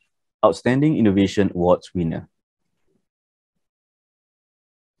 Outstanding Innovation Awards winner.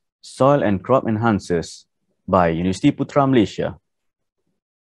 Soil and Crop Enhancers by University Putra Malaysia.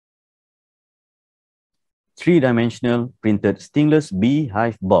 Three-dimensional printed stingless bee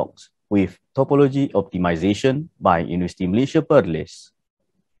hive box with topology optimization by University Malaysia Perlis.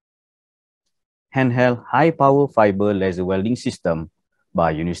 Handheld high-power fiber laser welding system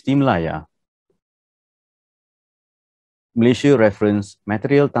by University Malaya. Malaysia Reference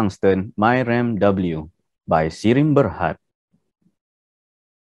Material Tungsten MyRAM W by Sirim Berhad.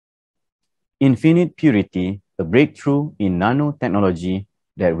 Infinite Purity, a breakthrough in nanotechnology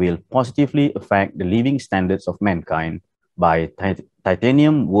that will positively affect the living standards of mankind by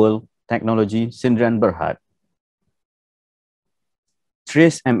Titanium World Technology Sindrian Berhad.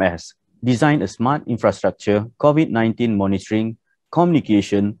 Trace MS, design a smart infrastructure COVID-19 monitoring,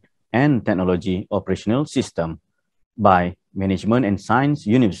 communication, and technology operational system by Management and Science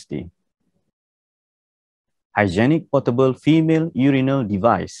University. Hygienic Portable Female Urinal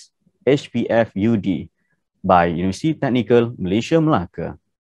Device, HPF-UD, by University Technical Malaysia Melaka.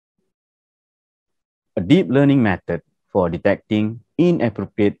 A deep learning method for detecting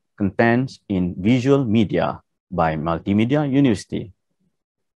inappropriate contents in visual media by Multimedia University.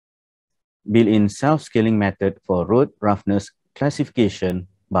 Built-in self-scaling method for road roughness classification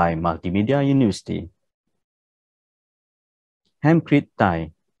by Multimedia University. Hempcrete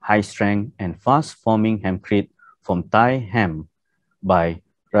tie, high strength and fast forming hempcrete from tie hem by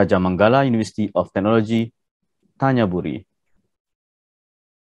Rajamangala University of Technology, Tanyaburi.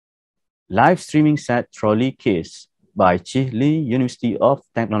 Live streaming set trolley case by Chile University of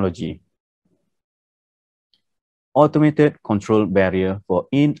Technology. Automated control barrier for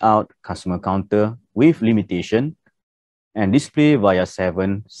in-out customer counter with limitation and display via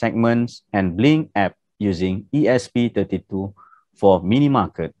 7 segments and Blink app using ESP32 for mini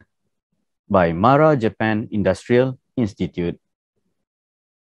market by Mara Japan Industrial Institute.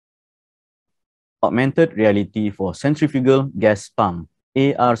 Augmented Reality for Centrifugal Gas Pump,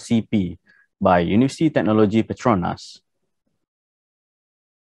 ARCP, by University Technology Petronas.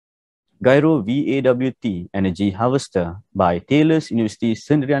 Gyro VAWT Energy Harvester by Taylor's University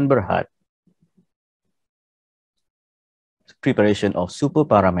Sendirian Berhad. Preparation of super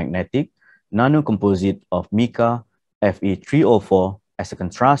paramagnetic nanocomposite of mica Fe3O4 as a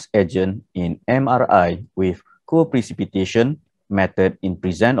contrast agent in MRI with co-precipitation method in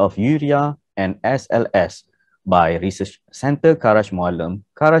presence of urea and SLS by Research Center Karash Muallim,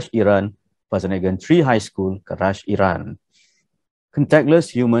 Karash, Iran, Fazanagan 3 High School, Karash, Iran.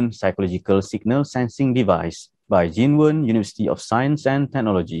 Contactless Human Psychological Signal Sensing Device by Jinwen University of Science and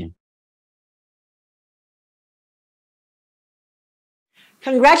Technology.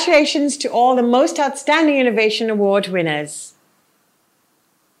 Congratulations to all the Most Outstanding Innovation Award winners.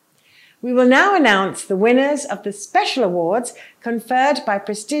 We will now announce the winners of the special awards conferred by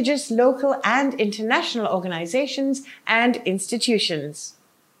prestigious local and international organizations and institutions.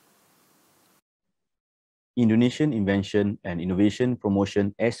 Indonesian Invention and Innovation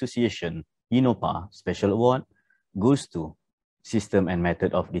Promotion Association, INOPA Special Award goes to System and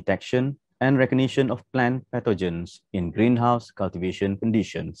Method of Detection and Recognition of Plant Pathogens in Greenhouse Cultivation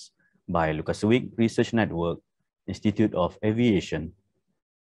Conditions by Lukasiewicz Research Network, Institute of Aviation.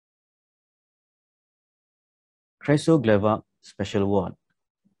 Chrysoglevac Special Award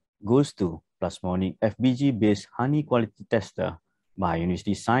goes to Plasmonic FBG-based honey quality tester by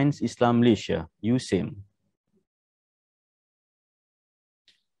University Science Islam Malaysia, USIM.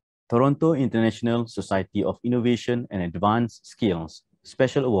 Toronto International Society of Innovation and Advanced Skills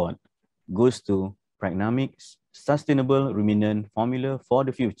Special Award goes to Pragnomics Sustainable Ruminant Formula for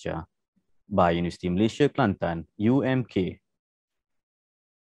the Future by University Malaysia Kelantan, UMK.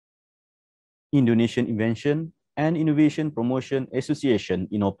 Indonesian Invention and Innovation Promotion Association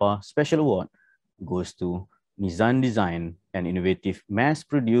INOPA Special Award goes to Nizan Design and Innovative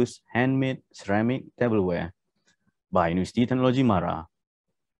Mass-Produced Handmade Ceramic Tableware by University Technology Mara.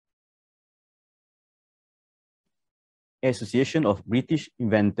 Association of British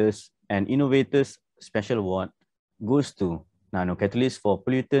Inventors and Innovators Special Award goes to Nanocatalyst for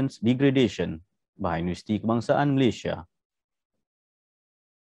Pollutants Degradation by University Kebangsaan Malaysia.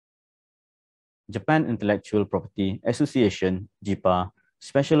 Japan Intellectual Property Association JIPA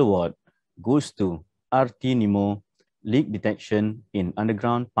Special Award goes to RT Nemo Leak Detection in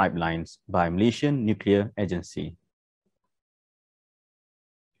Underground Pipelines by Malaysian Nuclear Agency.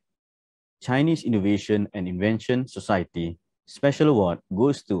 Chinese Innovation and Invention Society Special Award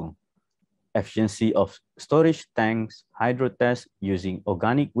goes to Efficiency of Storage Tanks Hydro Test using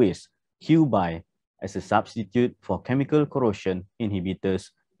Organic Waste QBI as a substitute for chemical corrosion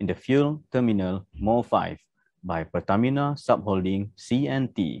inhibitors in the Fuel Terminal MO5 by Pertamina Subholding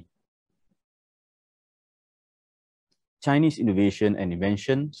CNT. Chinese Innovation and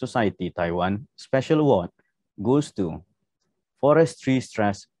Invention Society Taiwan Special Award goes to Forestry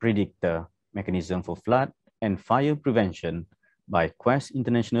Stress Predictor Mechanism for Flood and Fire Prevention by Quest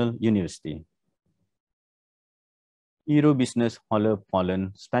International University. Eurobusiness Holler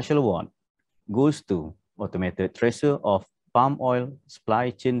Pollen Special Award goes to Automated Tracer of Palm Oil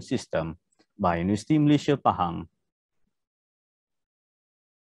Supply Chain System by University Malaysia Pahang.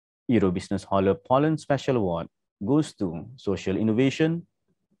 Eurobusiness Holler Pollen Special Award goes to Social Innovation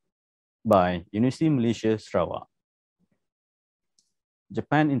by University Malaysia Sarawak.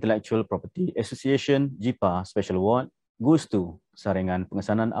 Japan Intellectual Property Association JIPA Special Award goes to Saringan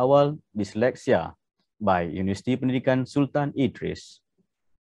Pengesanan Awal Disleksia by Universiti Pendidikan Sultan Idris.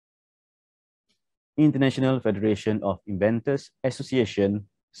 International Federation of Inventors Association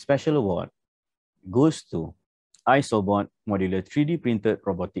Special Award goes to Isobot Modular 3D Printed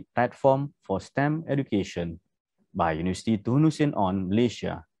Robotic Platform for STEM Education by University Tun Hussein On,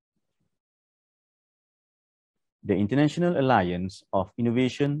 Malaysia. The International Alliance of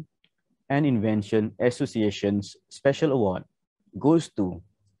Innovation and Invention Associations Special Award goes to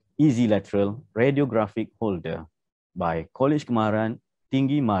Easy Lateral Radiographic Holder by College Kemaran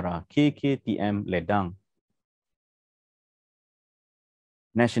Tinggi Mara KKTM Ledang.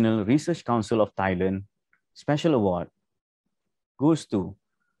 National Research Council of Thailand Special Award goes to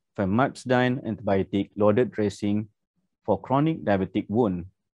Famotidine Antibiotic Loaded Dressing for Chronic Diabetic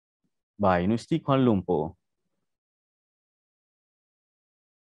Wound by University Kuala Lumpur.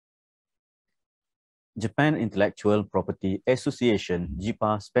 Japan Intellectual Property Association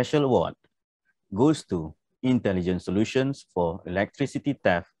JIPA Special Award goes to Intelligent Solutions for Electricity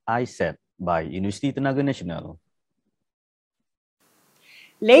Theft ISET by University Tenaga Nasional.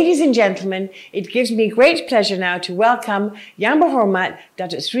 Ladies and gentlemen, it gives me great pleasure now to welcome Yang Berhormat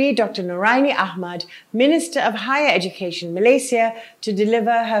Datuk Seri Dr. Noraini Ahmad, Minister of Higher Education Malaysia, to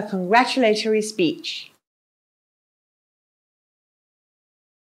deliver her congratulatory speech.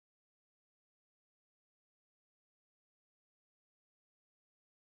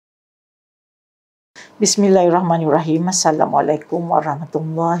 Bismillahirrahmanirrahim. Assalamualaikum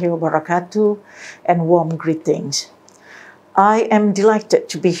warahmatullahi wabarakatuh and warm greetings. I am delighted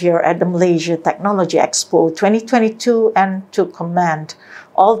to be here at the Malaysia Technology Expo 2022 and to commend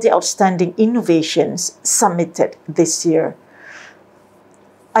all the outstanding innovations submitted this year.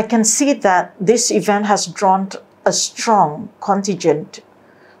 I can see that this event has drawn a strong contingent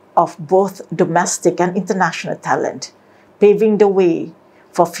of both domestic and international talent, paving the way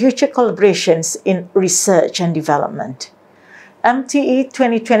for future collaborations in research and development. MTE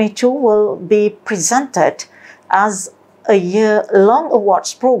 2022 will be presented as a year-long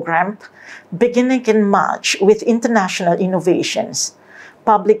awards program beginning in March with international innovations,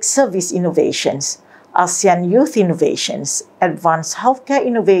 public service innovations, ASEAN youth innovations, advanced healthcare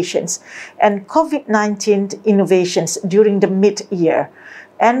innovations, and COVID-19 innovations during the mid-year,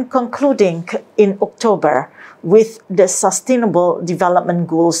 and concluding in October with the Sustainable Development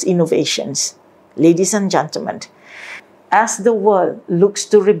Goals innovations. Ladies and gentlemen, as the world looks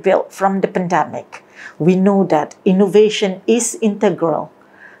to rebuild from the pandemic, we know that innovation is integral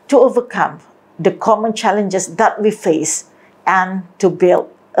to overcome the common challenges that we face and to build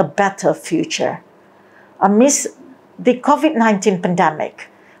a better future. Amidst the COVID-19 pandemic,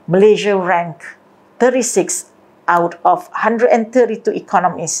 Malaysia ranked 36 out of 132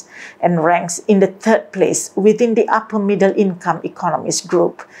 economies and ranks in the third place within the upper middle income economies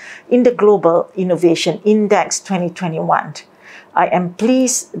group in the Global Innovation Index 2021. I am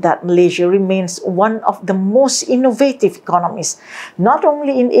pleased that Malaysia remains one of the most innovative economies, not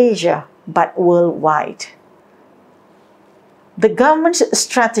only in Asia, but worldwide. The government's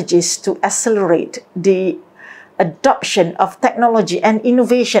strategies to accelerate the adoption of technology and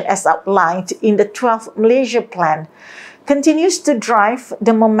innovation as outlined in the 12th Malaysia Plan continues to drive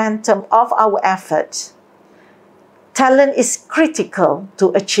the momentum of our efforts. Talent is critical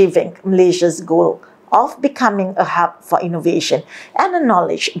to achieving Malaysia's goal of becoming a hub for innovation and a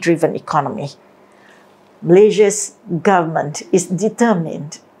knowledge-driven economy. Malaysia's government is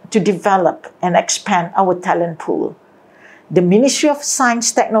determined to develop and expand our talent pool. The Ministry of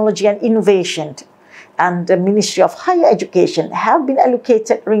Science, Technology and Innovation and the Ministry of Higher Education have been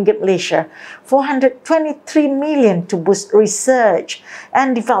allocated Ringgit Malaysia 423 million to boost research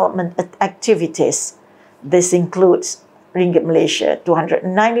and development activities. This includes Ringgit Malaysia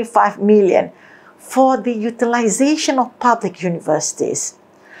 295 million for the utilization of public universities.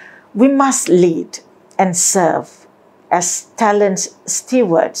 We must lead and serve as talent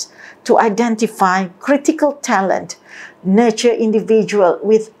stewards to identify critical talent, nurture individuals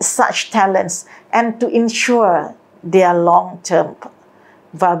with such talents, and to ensure their long-term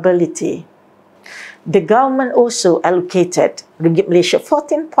viability. The government also allocated Ringgit Malaysia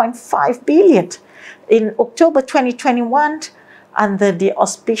 14.5 billion in October 2021 under the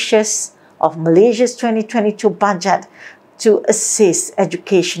auspices of Malaysia's 2022 budget to assist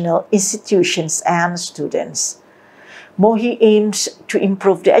educational institutions and students. MOHI aims to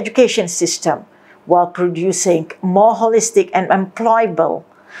improve the education system while producing more holistic and employable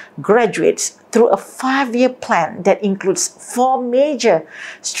graduates through a 5-year plan that includes 4 major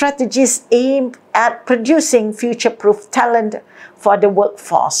strategies aimed at producing future-proof talent for the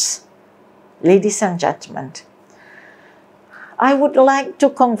workforce. Ladies and gentlemen, I would like to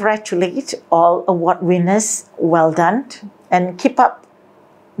congratulate all award winners. Well done and keep up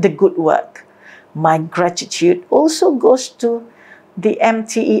the good work. My gratitude also goes to the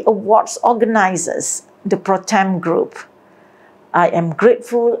MTE Awards organizers, the Protem Group. I am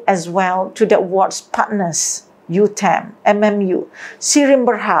grateful as well to the awards partners, UTAM, MMU, Sirim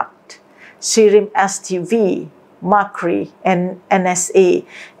Berhad, Sirim STV, Makri, and NSA,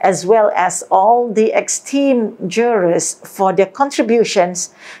 as well as all the esteemed jurors for their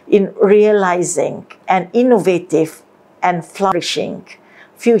contributions in realizing an innovative and flourishing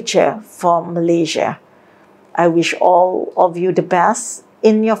future for Malaysia. I wish all of you the best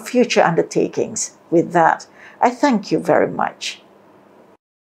in your future undertakings. With that, I thank you very much.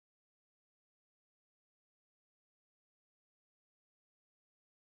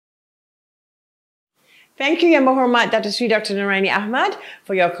 Thank you, Yang Berhormat Datuk Seri Dr. Noraini Ahmad,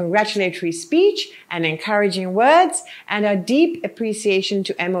 for your congratulatory speech and encouraging words, and our deep appreciation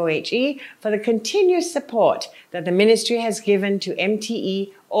to MOHE for the continuous support that the Ministry has given to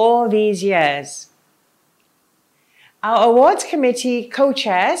MTE all these years. Our awards committee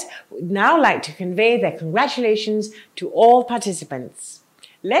co-chairs would now like to convey their congratulations to all participants.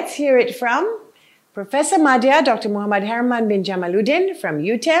 Let's hear it from Professor Madya Dr. Muhammad Herman bin Jamaluddin from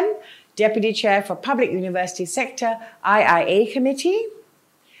UTEM, Deputy Chair for Public University Sector IIA Committee,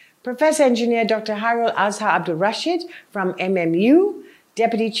 Professor Engineer Dr. Harul Azhar Abdul Rashid from MMU,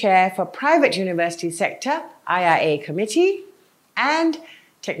 Deputy Chair for Private University Sector IIA Committee, and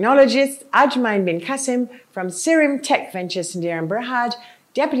Technologist Ajmain bin Qasim from Sirim Tech Ventures Sendirian Berhad,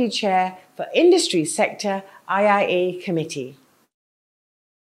 Deputy Chair for Industry Sector IIA Committee.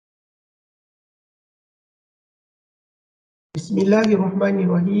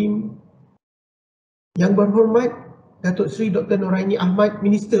 Bismillahirrahmanirrahim. Yang berhormat Datuk Seri Dr. Noraini Ahmad,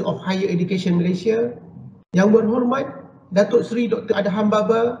 Minister of Higher Education Malaysia. Yang berhormat Datuk Seri Dr. Adham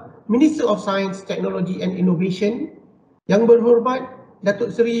Baba, Minister of Science, Technology and Innovation. Yang berhormat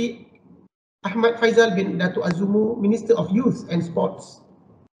Datuk Seri Ahmad Faizal bin Datuk Azumu, Minister of Youth and Sports.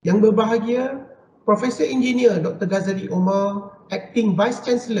 Yang berbahagia Profesor Engineer Dr. Ghazali Omar, Acting Vice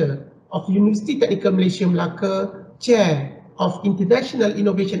Chancellor of University Technical Malaysia Melaka, Chair of International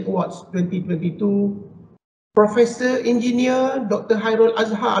Innovation Awards 2022, Professor Engineer Dr. Hairul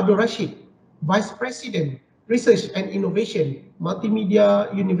Azhar Abdul Rashid, Vice President, Research and Innovation, Multimedia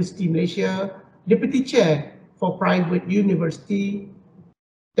University Malaysia, Deputy Chair for Private University,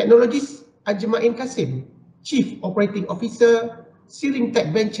 Technologist Ajmain Qasim, Chief Operating Officer, Sirim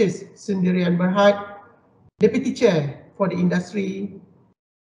Tech Ventures Sendirian Berhad, Deputy Chair for the Industry,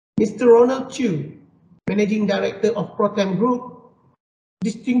 Mr. Ronald Chew, Managing Director of Protem Group,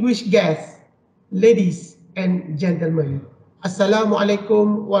 distinguished guests, ladies and gentlemen.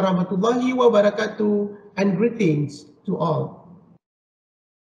 Assalamualaikum warahmatullahi wabarakatuh and greetings to all.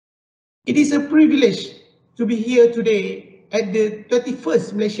 It is a privilege to be here today at the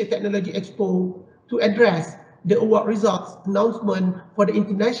 31st Malaysia Technology Expo to address the award results announcement for the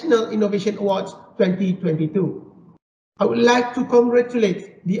International Innovation Awards 2022. I would like to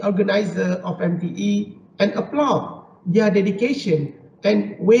congratulate the organizer of MTE and applaud their dedication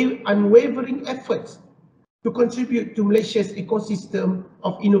and unwavering efforts to contribute to Malaysia's ecosystem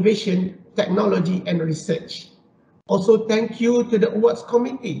of innovation, technology and research. Also, thank you to the awards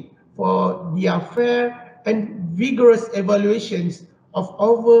committee for their fair and vigorous evaluations of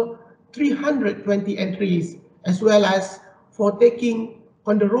over 320 entries, as well as for taking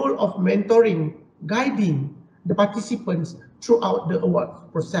on the role of mentoring, guiding the participants throughout the award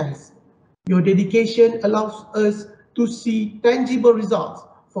process. Your dedication allows us to see tangible results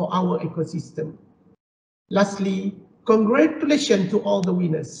for our ecosystem. Lastly, congratulations to all the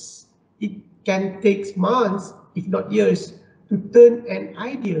winners. It can take months, if not years, to turn an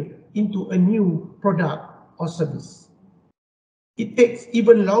idea into a new product or service. It takes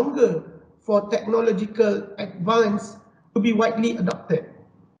even longer for technological advance to be widely adopted,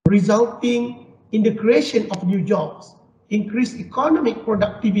 resulting in the creation of new jobs, increased economic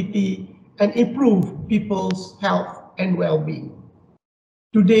productivity, and improve people's health and well-being.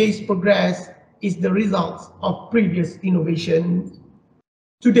 Today's progress is the result of previous innovation.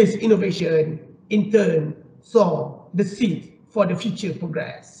 Today's innovation, in turn, saw the seed for the future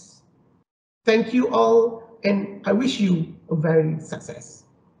progress. Thank you all, and I wish you a very success.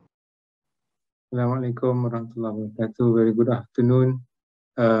 Assalamualaikum warahmatullahi wabarakatuh. Very good afternoon,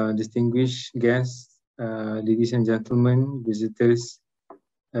 distinguished guests, ladies and gentlemen, visitors,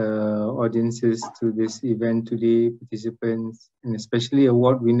 audiences to this event today, participants, and especially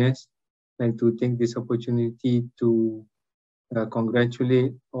award winners. I'd like to take this opportunity to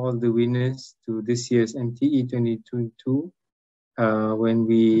congratulate all the winners to this year's MTE 2022. When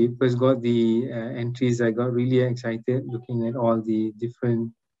we first got the entries, I got really excited looking at all the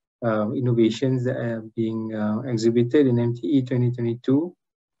different innovations that are being exhibited in MTE 2022.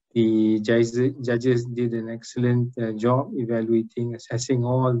 The judges did an excellent job evaluating, assessing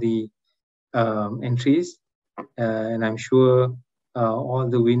all the entries, and I'm sure all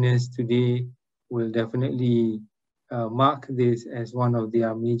the winners today will definitely mark this as one of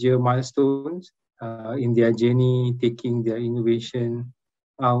their major milestones in their journey, taking their innovation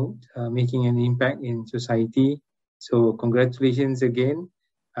out, making an impact in society. So congratulations again.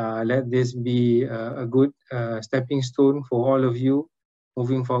 Let this be a good stepping stone for all of you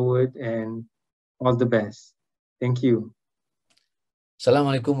moving forward, and all the best. Thank you.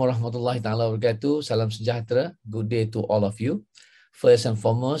 Assalamualaikum warahmatullahi ta'ala wabarakatuh. Salam sejahtera. Good day to all of you. First and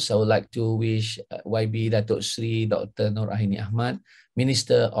foremost, I would like to wish YB Datuk Seri Dr. Noraini Ahmad,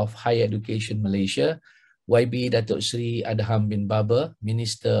 Minister of Higher Education Malaysia, YB Datuk Seri Adham bin Baba,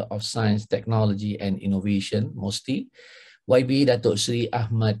 Minister of Science, Technology and Innovation, MOSTI, YB Datuk Seri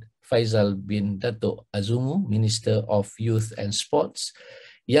Ahmad Faisal bin Datuk Azumu, Minister of Youth and Sports.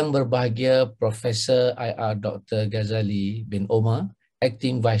 Yang berbahagia Profesor IR Dr. Ghazali bin Omar,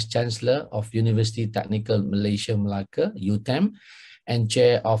 Acting Vice Chancellor of University Technical Malaysia Melaka, UTM, and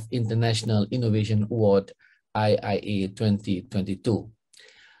Chair of International Innovation Award, IIA 2022.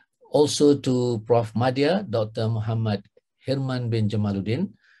 Also to Prof. Madya, Dr. Muhammad Hirman bin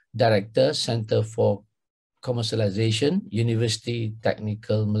Jamaluddin, Director, Center for Commercialization, University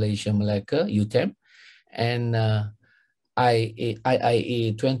Technical Malaysia Melaka, UTM, and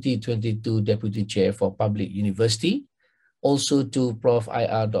IIA 2022 Deputy Chair for Public University. Also to Prof.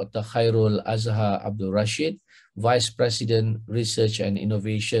 IR Dr. Khairul Azhar Abdul Rashid, Vice President, Research and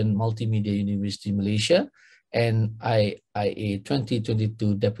Innovation, Multimedia University Malaysia, and IIA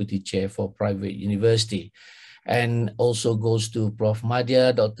 2022 Deputy Chair for Private University. And also goes to Prof.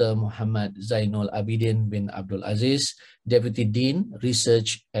 Madya, Dr. Muhammad Zainul Abidin bin Abdul Aziz, Deputy Dean,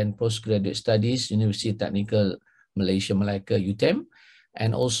 Research and Postgraduate Studies, University Technical Malaysia Melaka, UTM,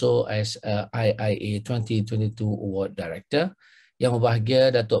 and also as IIA 2022 Award Director. Yang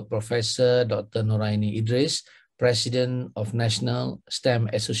berbahagia Datuk Profesor Dr. Noraini Idris, President of National STEM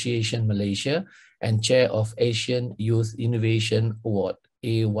Association Malaysia and Chair of Asian Youth Innovation Award,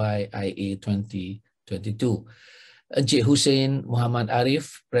 AYIA 2022. Encik Hussein Muhammad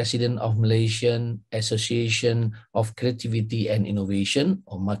Arif, President of Malaysian Association of Creativity and Innovation,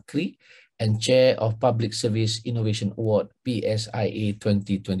 or MACRI, and Chair of Public Service Innovation Award, PSIA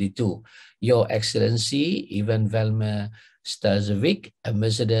 2022. Your Excellency, Ivan Velmer Stazovic,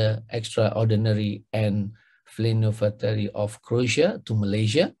 Ambassador Extraordinary and Plenipotentiary of Croatia to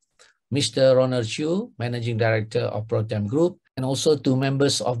Malaysia, Mr. Ronald Chu, Managing Director of Protem Group, and also to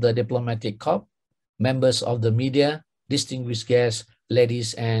members of the Diplomatic Corps, members of the media, distinguished guests,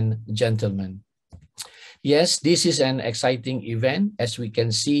 ladies and gentlemen. Yes, this is an exciting event. As we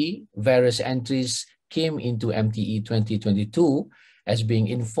can see, various entries came into MTE 2022. As being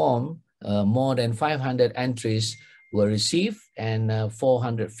informed, more than 500 entries were received and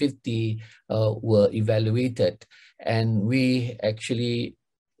 450 were evaluated. And we actually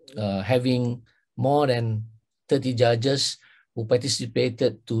having more than 30 judges who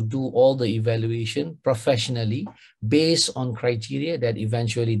participated to do all the evaluation professionally based on criteria that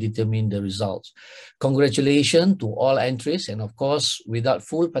eventually determine the results. Congratulations to all entries, and of course, without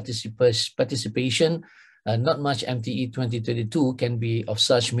full participation, not much MTE 2022 can be of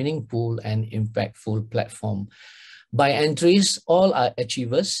such meaningful and impactful platform. By entries, all are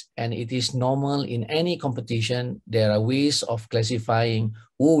achievers, and it is normal in any competition. There are ways of classifying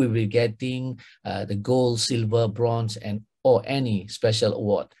who will be getting the gold, silver, bronze, and or any special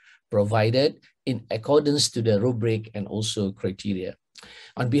award, provided in accordance to the rubric and also criteria.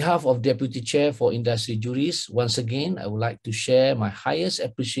 On behalf of Deputy Chair for Industry Juries, once again, I would like to share my highest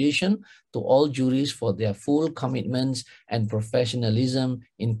appreciation to all juries for their full commitments and professionalism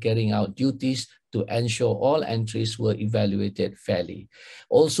in carrying out duties to ensure all entries were evaluated fairly.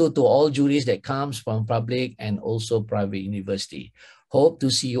 Also to all juries that comes from public and also private university. Hope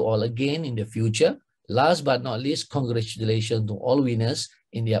to see you all again in the future. Last but not least, congratulations to all winners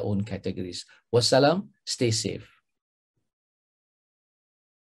in their own categories. Wassalam, stay safe.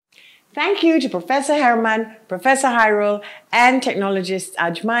 Thank you to Professor Herman, Professor Hyrule, and technologist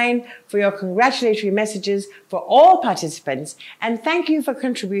Ajmain for your congratulatory messages for all participants, and thank you for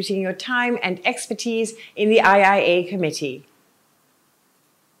contributing your time and expertise in the IIA committee.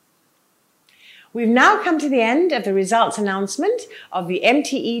 We've now come to the end of the results announcement of the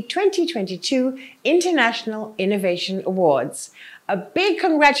MTE 2022 International Innovation Awards. A big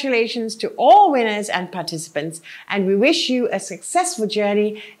congratulations to all winners and participants, and we wish you a successful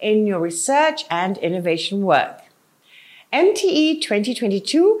journey in your research and innovation work. MTE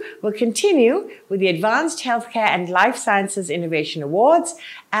 2022 will continue with the Advanced Healthcare and Life Sciences Innovation Awards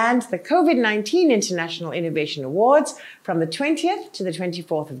and the COVID-19 International Innovation Awards from the 20th to the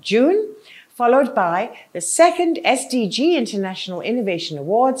 24th of June, followed by the second SDG International Innovation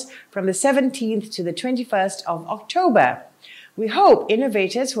Awards from the 17th to the 21st of October. We hope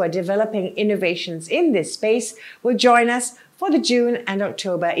innovators who are developing innovations in this space will join us for the June and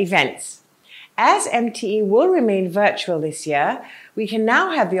October events. As MTE will remain virtual this year, we can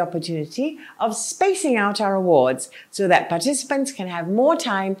now have the opportunity of spacing out our awards so that participants can have more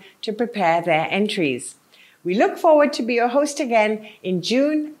time to prepare their entries. We look forward to be your host again in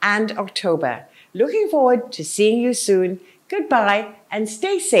June and October. Looking forward to seeing you soon. Goodbye and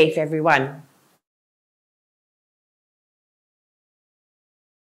stay safe, everyone.